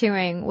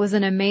tattooing was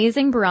an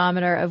amazing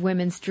barometer of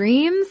women's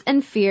dreams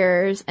and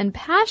fears and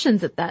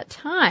passions at that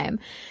time.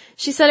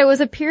 She said it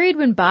was a period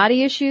when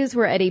body issues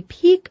were at a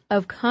peak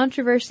of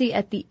controversy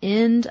at the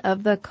end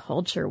of the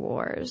culture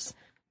wars.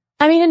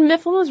 I mean, and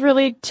Mifflin was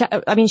really,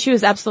 she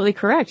was absolutely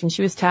correct, and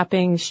she was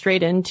tapping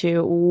straight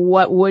into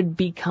what would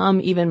become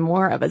even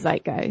more of a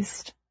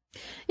zeitgeist.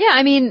 Yeah,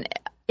 I mean,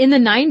 in the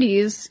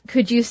 90s,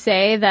 could you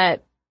say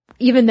that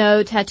even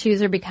though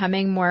tattoos are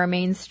becoming more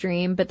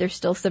mainstream, but they're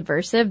still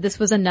subversive, this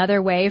was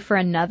another way for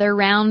another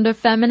round of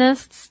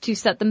feminists to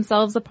set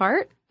themselves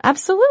apart?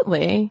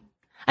 Absolutely.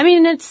 I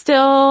mean, it's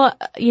still,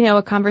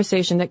 a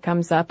conversation that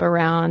comes up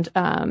around,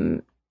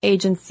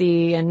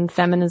 agency and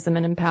feminism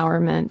and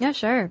empowerment. Yeah,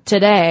 sure.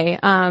 Today.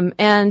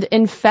 And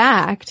in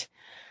fact,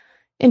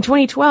 in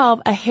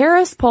 2012, a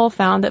Harris poll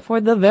found that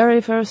for the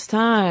very first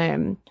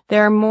time,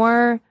 there are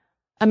more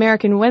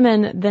American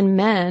women than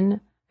men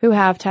who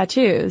have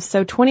tattoos.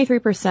 So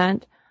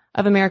 23%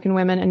 of American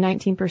women and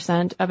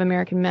 19% of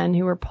American men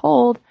who were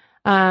polled,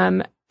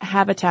 have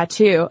a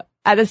tattoo.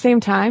 At the same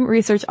time,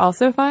 research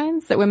also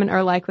finds that women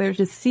are likelier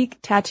to seek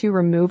tattoo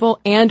removal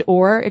and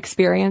or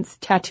experience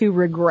tattoo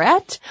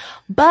regret.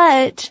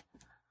 But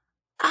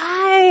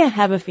I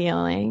have a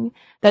feeling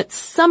that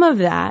some of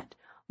that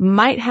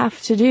might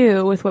have to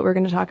do with what we're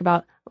going to talk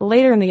about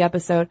later in the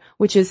episode,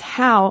 which is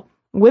how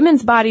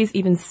women's bodies,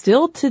 even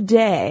still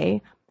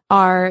today,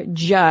 are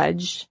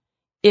judged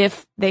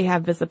if they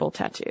have visible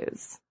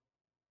tattoos.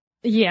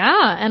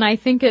 Yeah, and I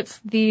think it's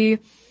the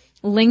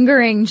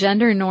lingering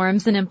gender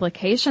norms and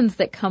implications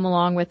that come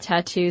along with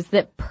tattoos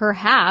that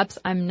perhaps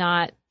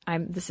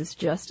this is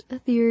just a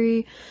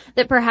theory,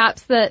 that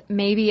perhaps that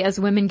maybe as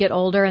women get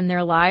older and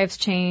their lives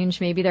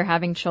change, maybe they're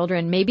having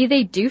children, maybe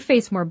they do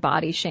face more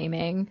body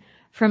shaming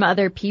from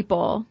other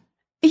people.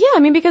 Yeah, I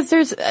mean, because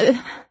there's, at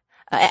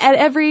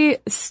every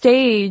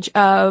stage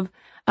of,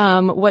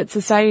 what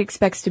society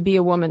expects to be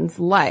a woman's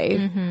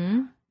life,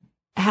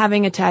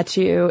 having a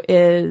tattoo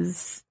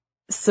is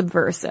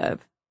subversive.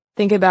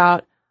 Think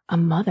about a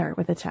mother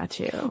with a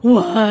tattoo.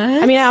 What?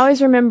 I mean, I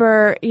always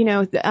remember,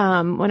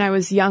 when I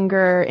was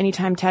younger,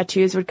 anytime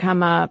tattoos would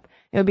come up,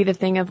 it would be the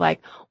thing of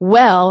like,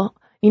 well,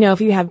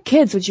 if you have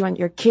kids, would you want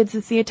your kids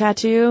to see a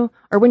tattoo?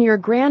 Or when you're a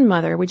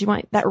grandmother, would you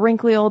want that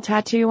wrinkly old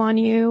tattoo on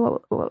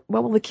you? What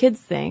will the kids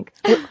think?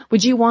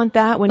 Would you want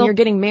that when you're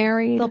getting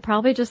married? They'll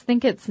probably just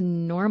think it's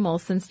normal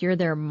since you're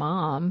their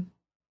mom,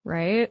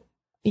 right?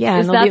 Yeah.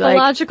 Is that the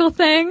logical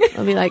thing?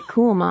 They'll be like,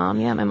 cool, mom.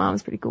 Yeah, my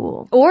mom's pretty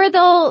cool. Or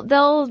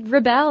they'll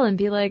rebel and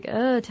be like,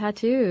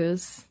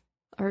 tattoos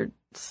are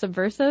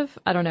subversive.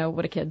 I don't know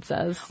what a kid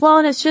says. Well,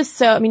 and it's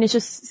just it's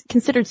just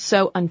considered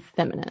so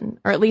unfeminine,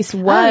 or at least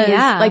was,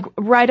 like,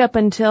 right up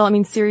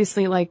until,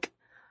 seriously, like,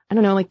 I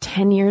don't know, like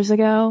 10 years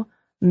ago,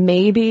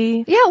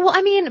 maybe. Yeah,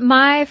 well,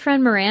 my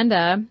friend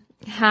Miranda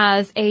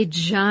has a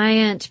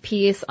giant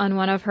piece on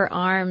one of her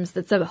arms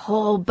that's a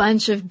whole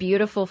bunch of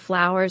beautiful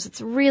flowers.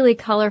 It's really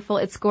colorful.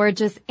 It's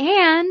gorgeous.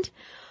 And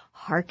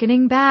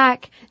hearkening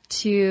back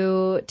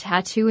to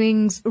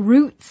tattooing's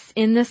roots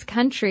in this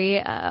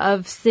country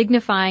of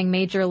signifying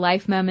major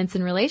life moments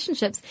and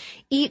relationships,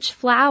 each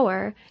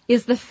flower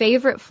is the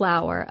favorite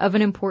flower of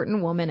an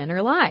important woman in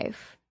her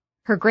life.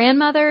 Her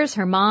grandmother's,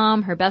 her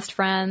mom, her best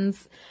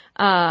friends.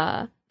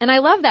 And I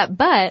love that.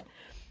 But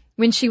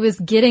when she was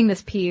getting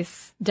this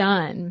piece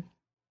done,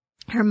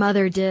 her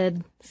mother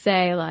did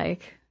say,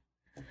 like,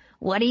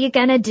 what are you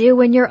gonna do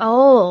when you're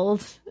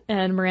old?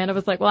 And Miranda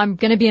was like, well, I'm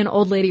gonna be an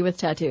old lady with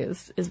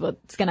tattoos is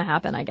what's gonna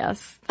happen, I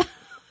guess.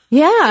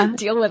 Yeah.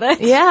 Deal with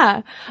it.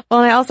 Yeah.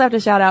 Well, and I also have to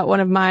shout out one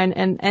of mine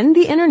and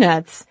the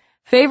internet's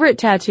favorite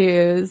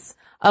tattoos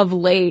of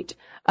late,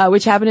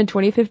 which happened in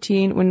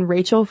 2015 when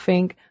Rachel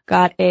Fink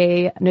got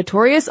a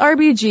Notorious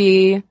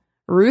RBG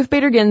Ruth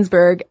Bader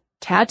Ginsburg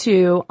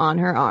tattoo on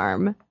her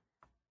arm.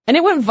 And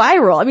it went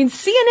viral.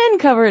 CNN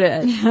covered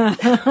it. Which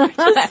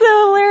is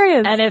so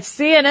hilarious. And if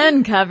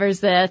CNN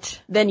covers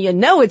it, then you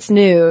know it's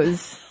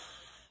news.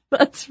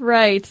 That's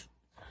right.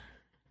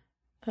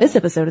 This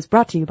episode is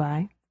brought to you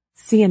by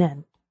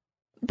CNN.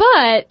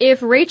 But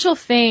if Rachel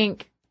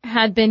Fink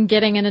had been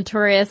getting a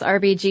notorious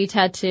RBG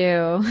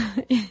tattoo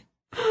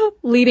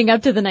leading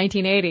up to the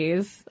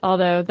 1980s,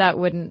 although that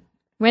wouldn't...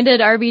 When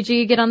did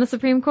RBG get on the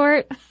Supreme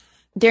Court?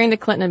 During the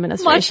Clinton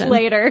administration. Much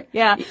later,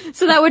 yeah.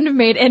 So that wouldn't have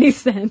made any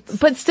sense.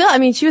 But still, I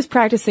mean, she was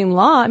practicing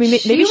law. I mean,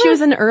 maybe she was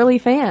an early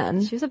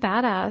fan. She was a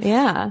badass.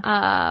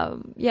 Yeah.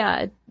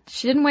 Yeah.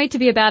 She didn't wait to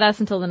be a badass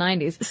until the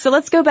 90s. So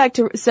let's go back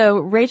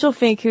to, Rachel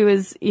Fink, who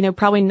is,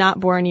 probably not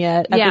born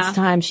yet at this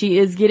time, she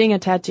is getting a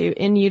tattoo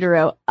in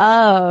utero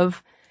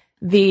of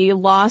the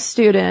law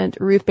student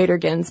Ruth Bader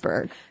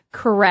Ginsburg.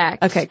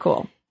 Correct. Okay,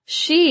 cool.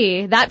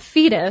 That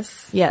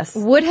fetus, yes,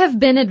 would have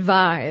been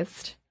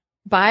advised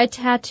by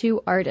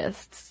tattoo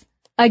artists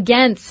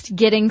against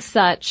getting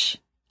such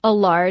a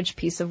large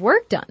piece of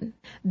work done.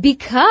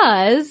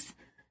 Because,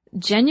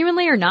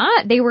 genuinely or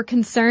not, they were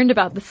concerned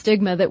about the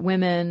stigma that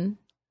women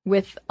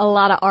with a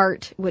lot of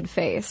art would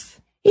face.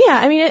 Yeah,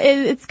 I mean,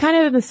 it's kind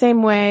of in the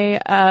same way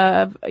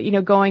of,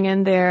 going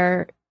in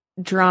there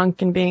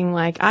drunk and being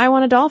like, I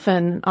want a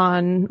dolphin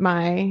on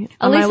my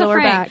lower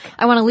back.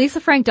 I want a Lisa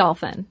Frank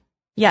dolphin.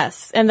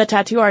 Yes, and the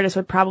tattoo artist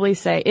would probably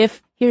say,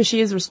 if he or she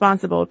is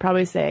responsible, would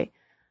probably say,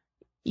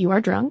 you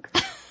are drunk.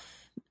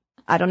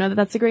 I don't know that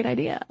that's a great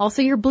idea.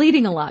 Also, you're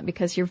bleeding a lot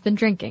because you've been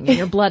drinking and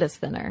your blood is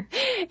thinner.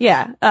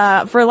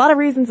 Yeah. For a lot of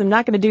reasons, I'm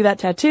not going to do that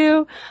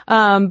tattoo.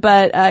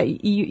 But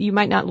you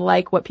might not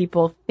like what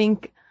people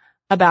think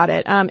about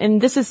it.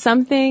 And this is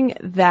something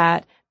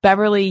that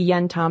Beverly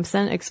Yen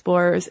Thompson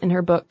explores in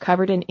her book,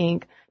 Covered in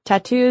Ink,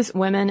 Tattoos,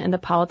 Women, and the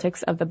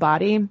Politics of the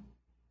Body.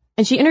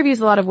 And she interviews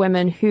a lot of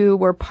women who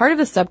were part of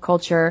the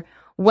subculture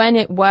when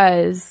it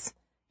was,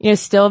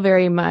 still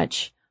very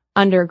much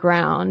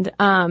underground.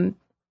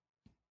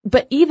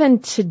 But even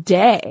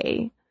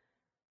today,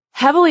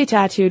 heavily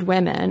tattooed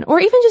women, or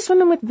even just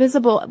women with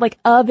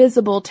a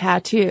visible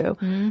tattoo,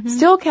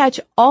 still catch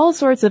all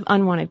sorts of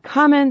unwanted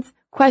comments,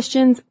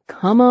 questions,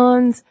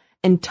 come-ons,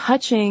 and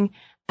touching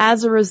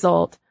as a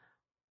result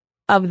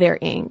of their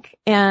ink.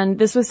 And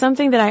this was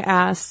something that I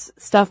asked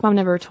Stuff Mom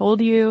Never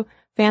Told You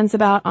fans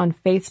about on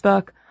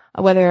Facebook,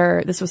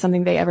 whether this was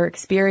something they ever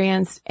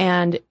experienced.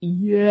 And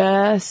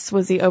yes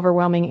was the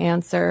overwhelming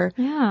answer.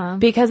 Yeah.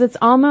 Because it's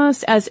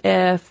almost as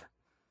if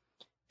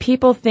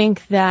people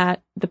think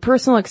that the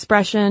personal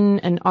expression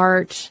and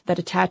art that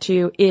a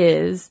tattoo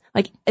is,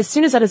 like, as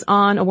soon as that is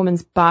on a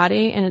woman's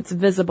body and it's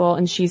visible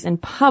and she's in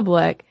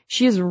public,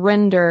 she is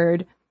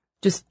rendered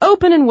just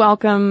open and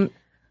welcome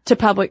to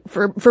public,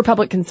 for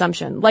public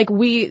consumption. Like,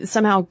 we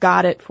somehow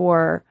got it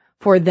for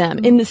them.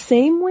 In the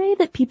same way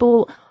that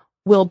people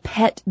will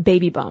pet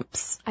baby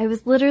bumps. I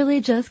was literally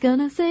just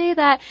gonna say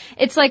that.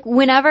 It's like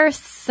whenever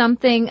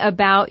something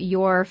about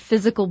your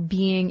physical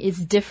being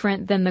is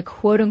different than the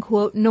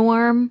quote-unquote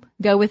norm,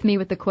 go with me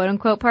with the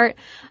quote-unquote part,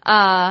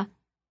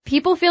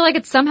 people feel like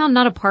it's somehow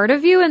not a part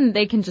of you and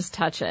they can just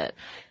touch it.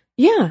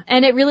 Yeah.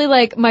 And it really,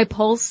 like, my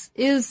pulse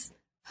is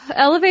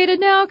elevated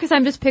now because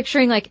I'm just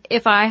picturing, like,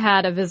 if I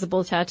had a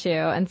visible tattoo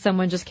and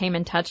someone just came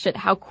and touched it,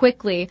 how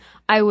quickly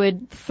I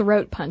would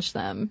throat punch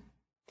them.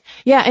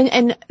 Yeah,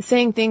 and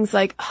saying things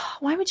like, oh,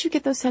 why would you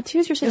get those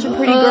tattoos? You're such a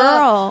pretty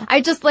girl.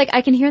 I just, like,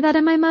 I can hear that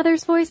in my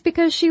mother's voice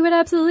because she would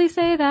absolutely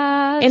say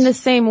that. In the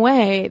same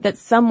way that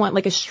someone,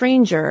 like a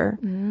stranger,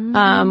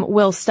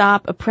 will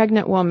stop a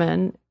pregnant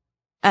woman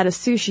at a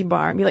sushi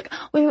bar and be like,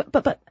 wait,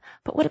 but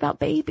what about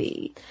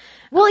baby?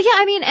 Well, yeah,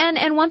 I mean,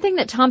 and one thing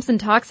that Thompson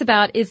talks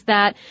about is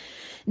that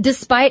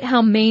despite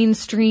how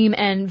mainstream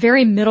and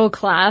very middle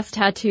class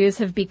tattoos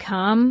have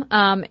become,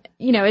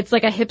 it's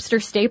like a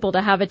hipster staple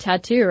to have a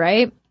tattoo,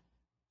 right?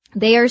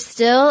 They are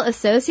still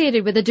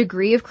associated with a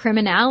degree of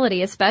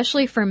criminality,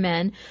 especially for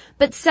men,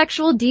 but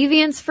sexual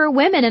deviance for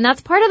women. And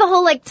that's part of the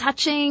whole, like,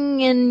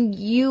 touching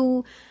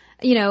and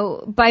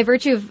by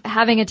virtue of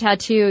having a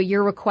tattoo,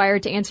 you're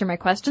required to answer my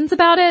questions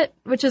about it,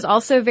 which is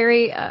also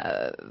very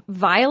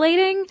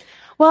violating.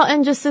 Well,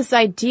 and just this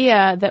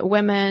idea that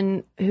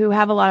women who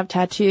have a lot of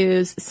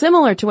tattoos,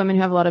 similar to women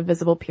who have a lot of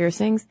visible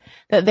piercings,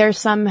 that they're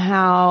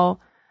somehow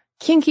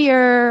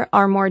kinkier,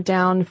 are more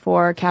down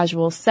for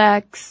casual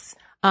sex,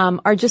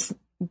 are just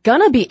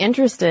gonna be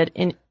interested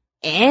in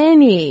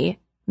any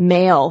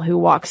male who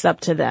walks up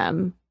to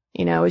them,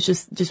 is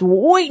just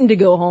waiting to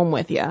go home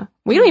with you.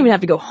 We don't even have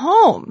to go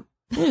home.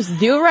 You just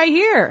do it right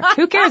here.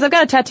 Who cares? I've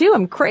got a tattoo.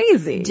 I'm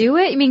crazy. Do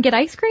it? You mean get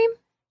ice cream?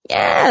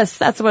 Yes,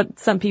 that's what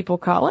some people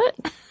call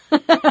it.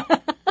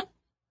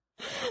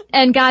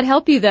 And God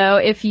help you, though,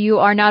 if you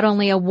are not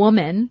only a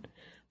woman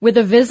with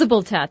a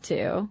visible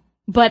tattoo,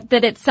 but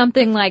that it's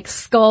something like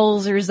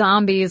skulls or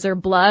zombies or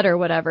blood or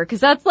whatever,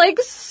 because that's, like,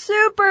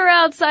 super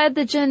outside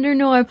the gender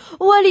norm.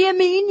 What do you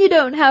mean you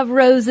don't have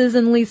roses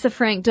and Lisa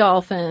Frank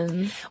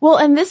dolphins? Well,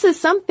 and this is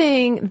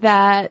something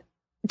that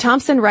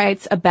Thompson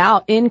writes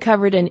about in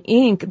Covered in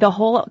Ink, the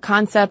whole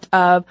concept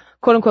of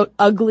quote-unquote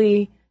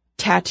ugly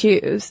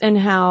tattoos, and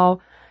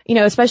how,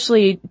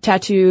 especially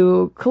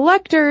tattoo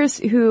collectors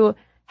who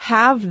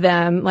have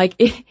them, like,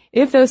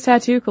 if those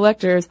tattoo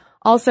collectors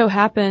also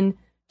happen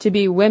to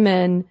be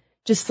women,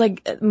 just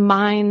like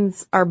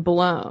minds are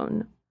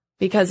blown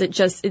because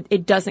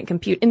it doesn't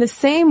compute. In the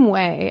same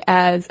way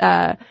as,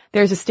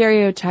 there's a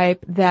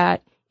stereotype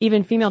that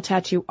even female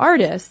tattoo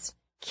artists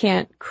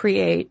can't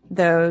create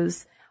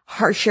those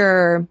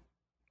harsher,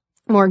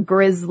 more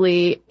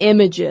grisly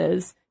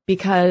images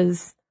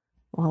because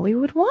all we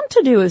would want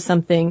to do is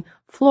something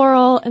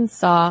floral and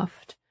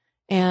soft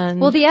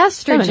and well, the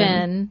estrogen,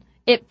 feminine.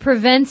 it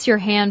prevents your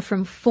hand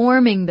from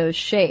forming those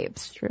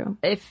shapes. True.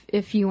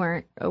 If you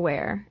weren't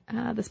aware,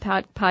 this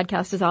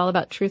podcast is all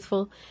about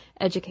truthful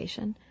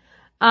education.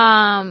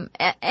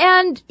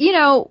 And, you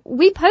know,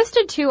 we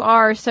posted to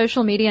our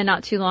social media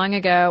not too long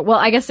ago. Well,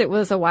 I guess it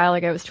was a while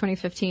ago. It was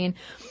 2015.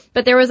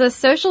 But there was a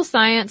social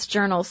science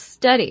journal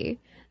study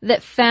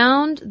that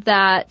found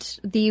that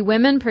the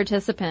women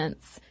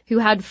participants who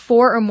had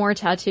 4 or more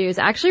tattoos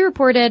actually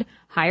reported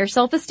higher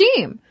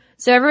self-esteem.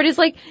 So everybody's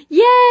like,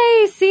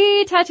 yay,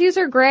 see, tattoos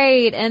are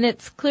great. And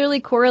it's clearly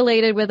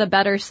correlated with a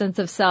better sense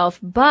of self.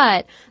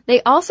 But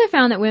they also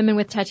found that women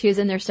with tattoos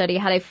in their study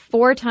had a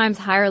 4 times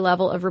higher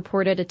level of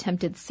reported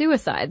attempted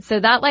suicide. So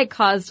that like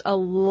caused a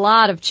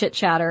lot of chit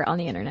chatter on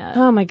the internet.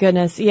 Oh my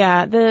goodness.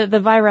 Yeah. The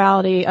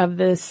virality of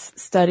this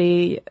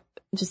study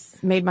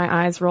just made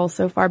my eyes roll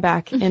so far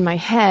back in my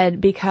head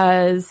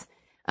because,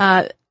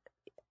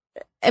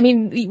 I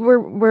mean,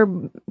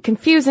 we're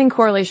confusing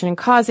correlation and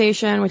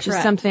causation, which Correct.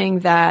 is something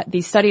that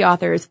the study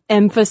authors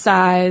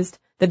emphasized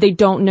that they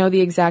don't know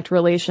the exact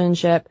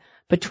relationship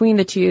between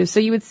the two.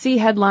 So you would see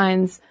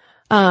headlines,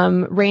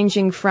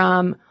 ranging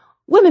from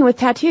women with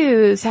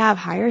tattoos have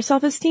higher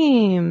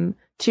self-esteem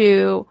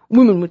to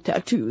women with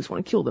tattoos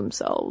want to kill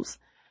themselves.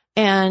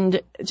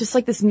 And just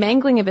like this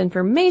mangling of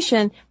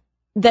information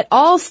that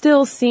all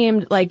still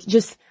seemed like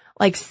just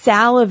like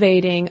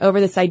salivating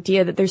over this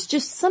idea that there's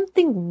just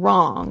something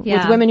wrong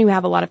with women who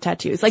have a lot of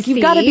tattoos. Like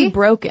you've got to be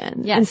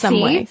broken in some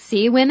way.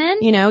 See, women?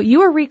 You know,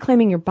 you are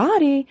reclaiming your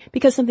body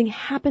because something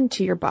happened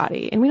to your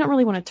body. And we don't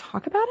really want to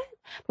talk about it,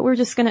 but we're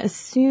just going to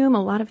assume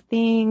a lot of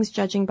things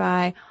judging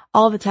by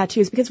all the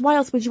tattoos because why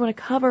else would you want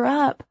to cover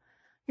up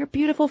your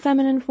beautiful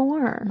feminine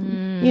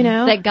form, you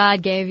know? That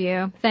God gave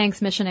you.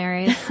 Thanks,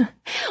 missionaries.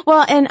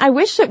 Well, and I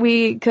wish that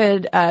we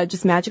could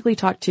just magically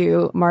talk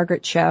to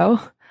Margaret Cho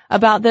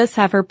about this,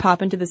 have her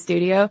pop into the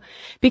studio,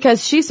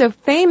 because she so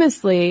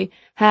famously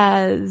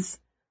has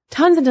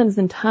tons and tons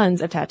and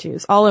tons of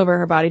tattoos all over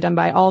her body done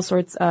by all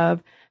sorts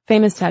of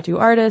famous tattoo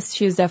artists.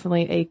 She is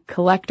definitely a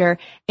collector.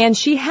 And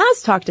she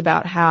has talked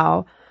about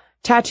how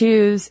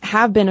tattoos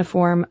have been a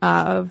form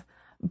of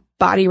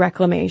body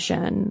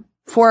reclamation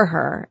for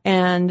her.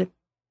 And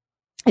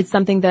it's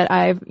something that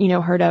I've, you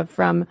know, heard of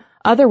from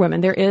other women.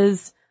 There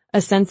is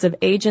a sense of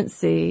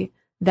agency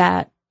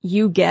that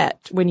you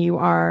get when you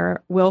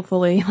are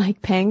willfully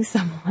like paying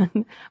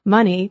someone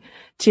money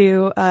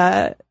to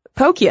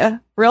poke you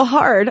real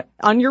hard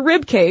on your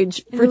rib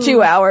cage for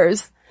 2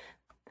 hours.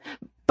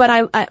 But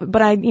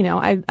I you know,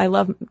 I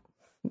love,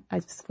 I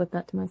just flipped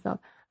that to myself.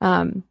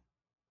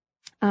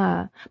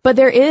 But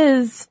there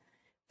is,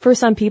 for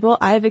some people,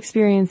 I've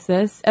experienced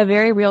this, a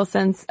very real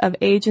sense of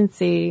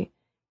agency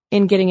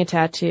in getting a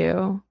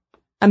tattoo,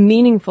 a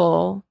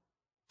meaningful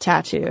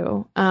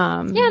tattoo.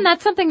 Yeah, and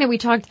that's something that we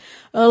talked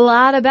a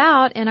lot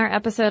about in our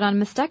episode on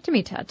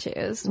mastectomy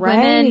tattoos. Right.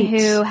 Women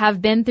who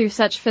have been through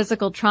such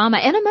physical trauma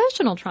and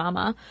emotional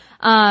trauma,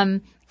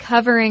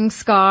 covering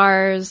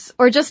scars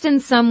or just in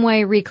some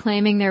way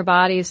reclaiming their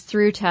bodies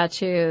through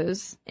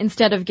tattoos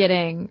instead of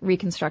getting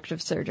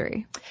reconstructive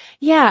surgery.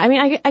 Yeah, I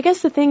mean, I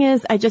guess the thing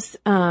is,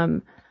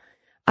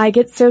 I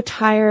get so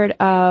tired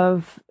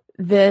of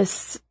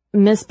this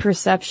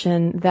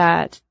misperception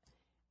that,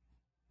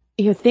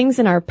 you know, things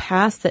in our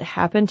past that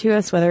happen to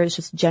us, whether it's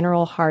just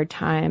general hard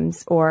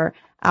times or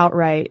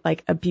outright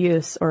like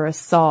abuse or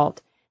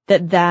assault,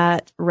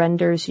 that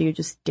renders you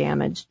just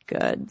damaged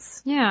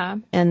goods. Yeah.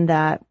 And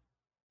that,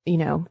 you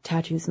know,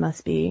 tattoos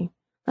must be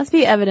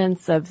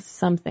evidence of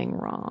something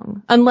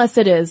wrong. Unless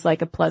it is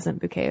like a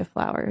pleasant bouquet of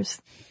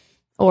flowers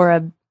or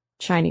a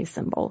Chinese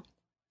symbol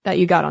that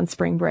you got on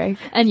spring break.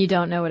 And you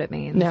don't know what it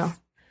means. No.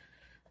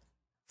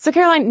 So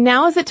Caroline,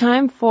 now is it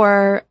time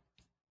for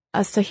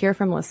us to hear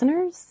from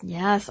listeners?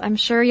 Yes, I'm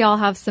sure y'all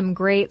have some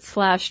great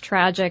 /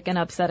 tragic and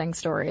upsetting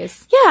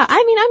stories. Yeah,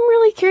 I mean, I'm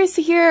really curious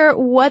to hear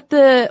what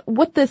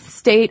the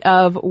state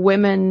of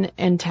women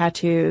and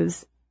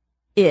tattoos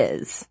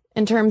is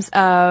in terms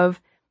of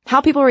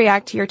how people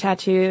react to your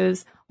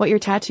tattoos, what your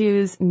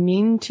tattoos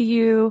mean to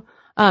you,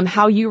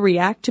 how you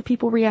react to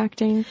people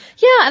reacting.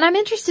 Yeah, and I'm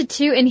interested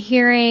too in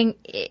hearing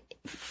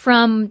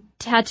from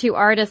tattoo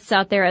artists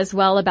out there as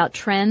well about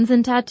trends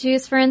in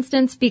tattoos, for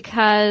instance,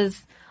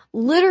 because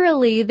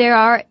literally there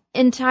are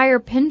entire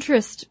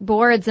Pinterest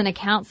boards and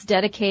accounts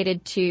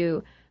dedicated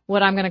to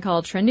what I'm going to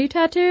call trendy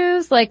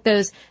tattoos, like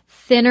those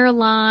thinner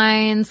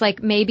lines,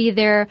 like maybe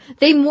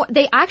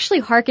they actually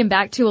harken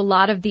back to a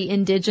lot of the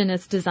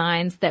indigenous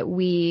designs that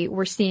we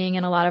were seeing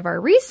in a lot of our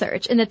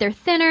research, and that they're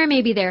thinner,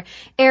 maybe they're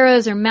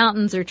arrows or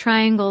mountains or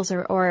triangles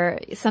or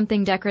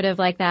something decorative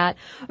like that,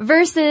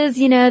 versus,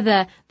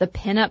 the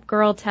pinup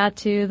girl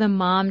tattoo, the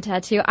mom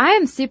tattoo. I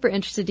am super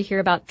interested to hear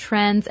about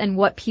trends and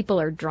what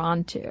people are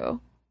drawn to.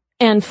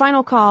 And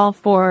final call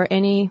for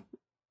any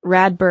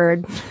rad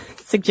bird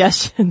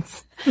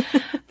suggestions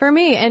for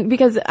me. And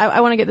because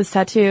I want to get this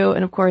tattoo,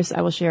 and of course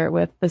I will share it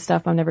with the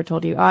Stuff I've Never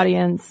Told You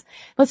audience.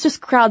 Let's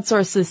just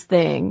crowdsource this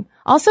thing.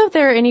 Also, if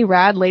there are any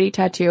rad lady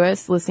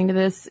tattooists listening to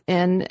this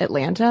in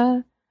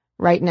Atlanta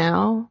right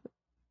now,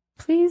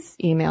 please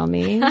email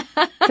me,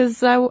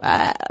 because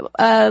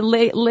a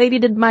lady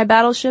did my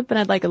battleship and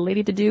I'd like a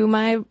lady to do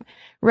my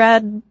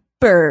rad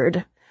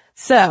bird.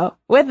 So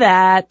with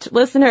that,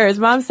 listeners,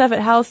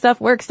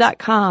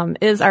 momstuff@howstuffworks.com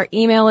is our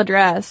email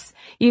address.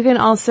 You can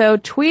also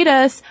tweet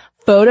us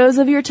photos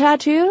of your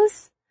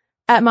tattoos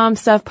at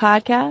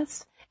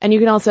momstuffpodcast. And you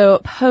can also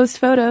post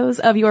photos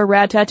of your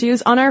rad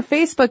tattoos on our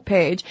Facebook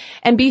page.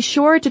 And be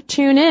sure to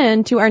tune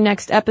in to our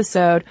next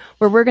episode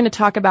where we're going to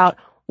talk about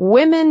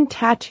women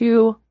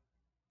tattoo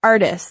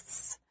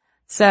artists.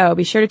 So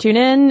be sure to tune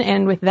in.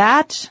 And with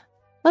that,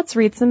 let's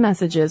read some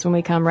messages when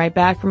we come right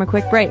back from a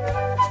quick break.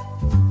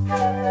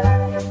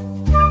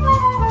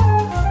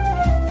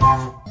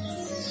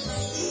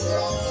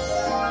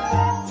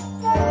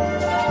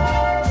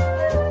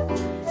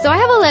 So I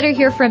have a letter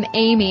here from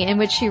Amy in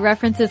which she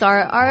references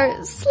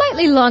our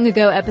slightly long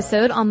ago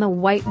episode on the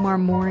White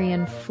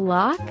Marmorian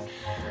flock,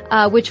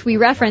 which we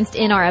referenced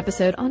in our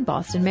episode on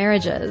Boston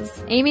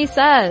marriages. Amy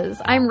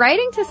says, I'm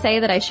writing to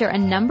say that I share a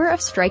number of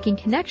striking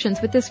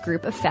connections with this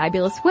group of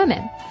fabulous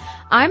women.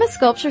 I'm a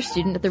sculpture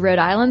student at the Rhode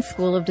Island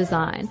School of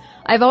Design.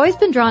 I've always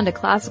been drawn to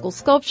classical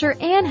sculpture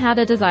and had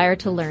a desire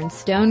to learn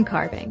stone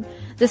carving.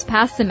 This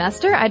past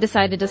semester, I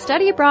decided to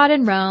study abroad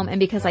in Rome, and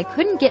because I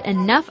couldn't get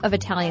enough of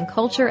Italian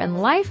culture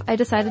and life, I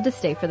decided to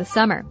stay for the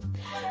summer.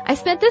 I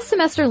spent this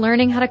semester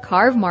learning how to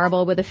carve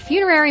marble with a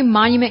funerary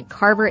monument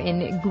carver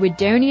in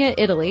Guidonia,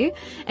 Italy,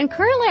 and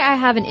currently I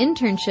have an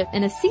internship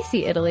in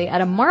Assisi, Italy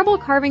at a marble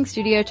carving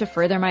studio to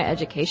further my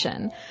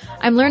education.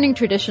 I'm learning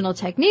traditional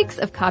techniques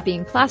of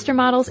copying plaster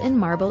models in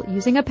marble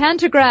using a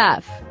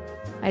pantograph.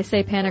 I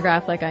say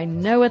pantograph like I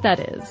know what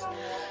that is.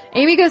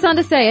 Amy goes on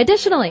to say,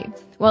 additionally,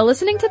 while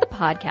listening to the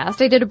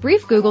podcast, I did a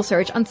brief Google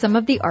search on some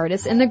of the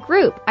artists in the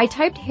group. I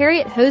typed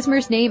Harriet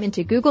Hosmer's name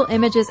into Google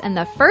Images, and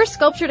the first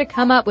sculpture to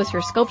come up was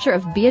her sculpture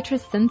of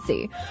Beatrice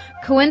Cenci.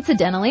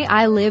 Coincidentally,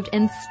 I lived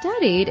and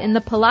studied in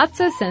the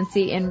Palazzo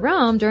Cenci in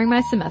Rome during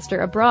my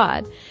semester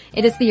abroad.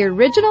 It is the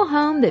original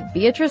home that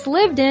Beatrice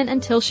lived in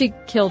until she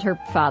killed her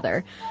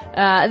father.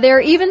 There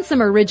are even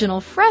some original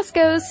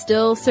frescoes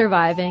still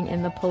surviving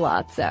in the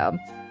Palazzo.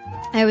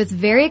 I was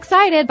very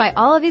excited by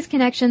all of these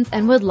connections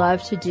and would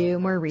love to do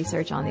more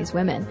research on these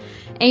women.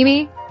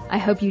 Amy, I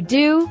hope you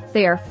do.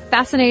 They are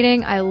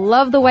fascinating. I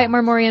love the White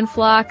Marmorian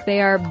flock.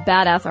 They are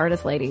badass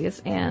artist ladies.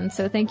 And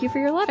so thank you for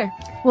your letter.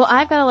 Well,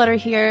 I've got a letter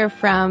here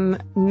from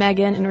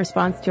Megan in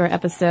response to our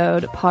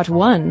episode Part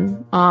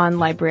 1 on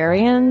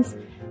librarians.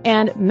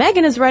 And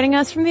Megan is writing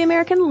us from the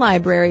American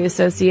Library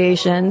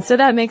Association. So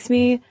that makes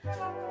me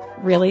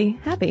really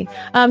happy.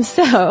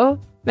 So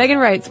Megan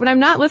writes, when I'm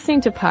not listening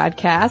to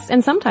podcasts,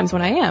 and sometimes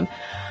when I am,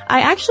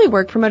 I actually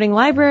work promoting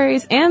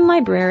libraries and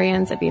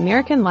librarians at the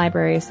American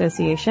Library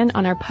Association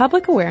on our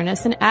public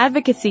awareness and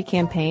advocacy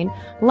campaign,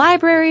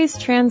 Libraries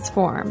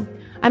Transform.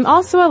 I'm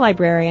also a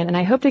librarian, and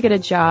I hope to get a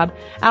job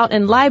out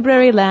in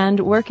library land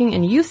working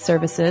in youth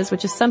services,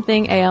 which is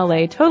something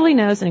ALA totally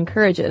knows and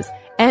encourages.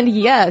 And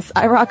yes,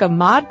 I rock a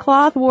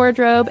ModCloth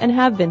wardrobe and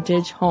have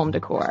vintage home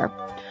decor.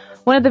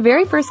 One of the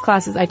very first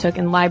classes I took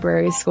in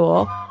library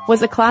school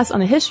was a class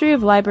on the history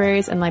of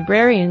libraries and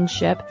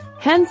librarianship,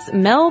 hence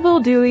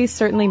Melville Dewey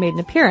certainly made an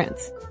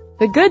appearance.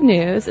 The good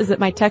news is that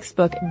my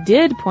textbook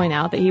did point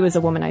out that he was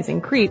a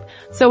womanizing creep,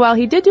 so while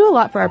he did do a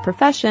lot for our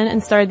profession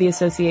and started the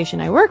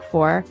association I work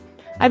for,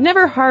 I've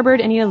never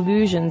harbored any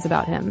illusions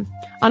about him.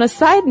 On a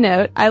side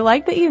note, I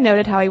like that you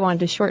noted how he wanted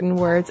to shorten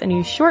words and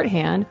use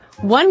shorthand,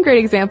 one great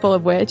example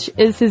of which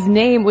is his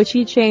name, which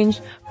he changed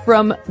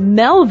from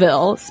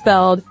Melville,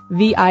 spelled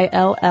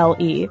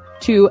V-I-L-L-E,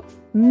 to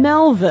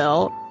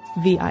Melville,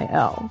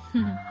 V-I-L.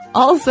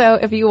 Also,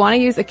 if you want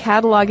to use a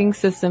cataloging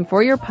system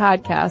for your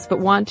podcast but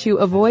want to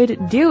avoid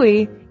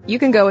Dewey, you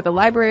can go with the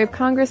Library of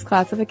Congress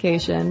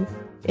classification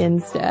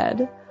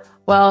instead.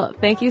 Well,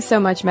 thank you so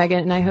much, Megan,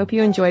 and I hope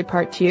you enjoyed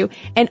part 2.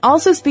 And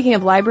also, speaking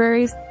of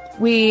libraries,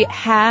 we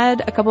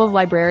had a couple of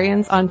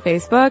librarians on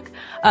Facebook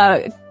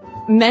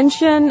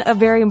mention a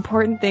very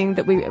important thing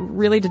that we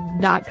really did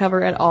not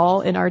cover at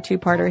all in our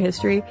 2-parter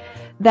history,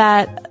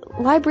 that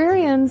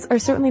librarians are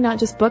certainly not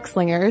just book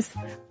slingers.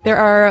 There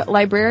are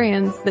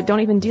librarians that don't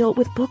even deal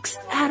with books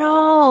at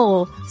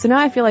all. So now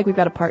I feel like we've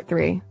got a part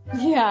 3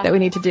 that we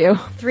need to do.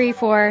 3,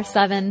 4,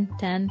 7,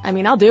 10. I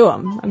mean, I'll do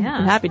them. I'm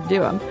happy to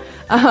do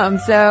them.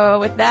 So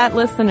with that,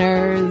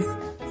 listeners,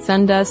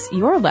 send us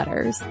your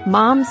letters.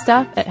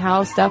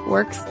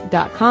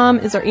 momstuff@howstuffworks.com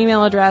is our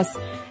email address.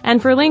 And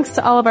for links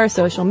to all of our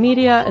social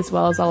media, as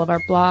well as all of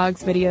our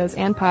blogs, videos,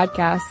 and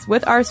podcasts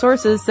with our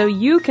sources so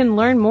you can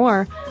learn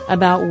more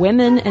about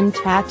women and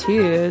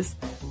tattoos,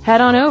 head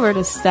on over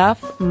to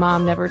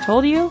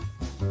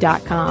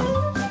stuffmomnevertoldyou.com.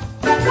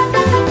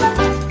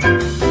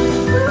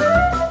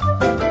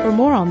 For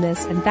more on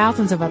this and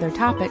thousands of other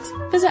topics,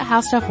 visit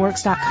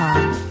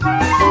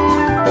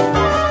howstuffworks.com.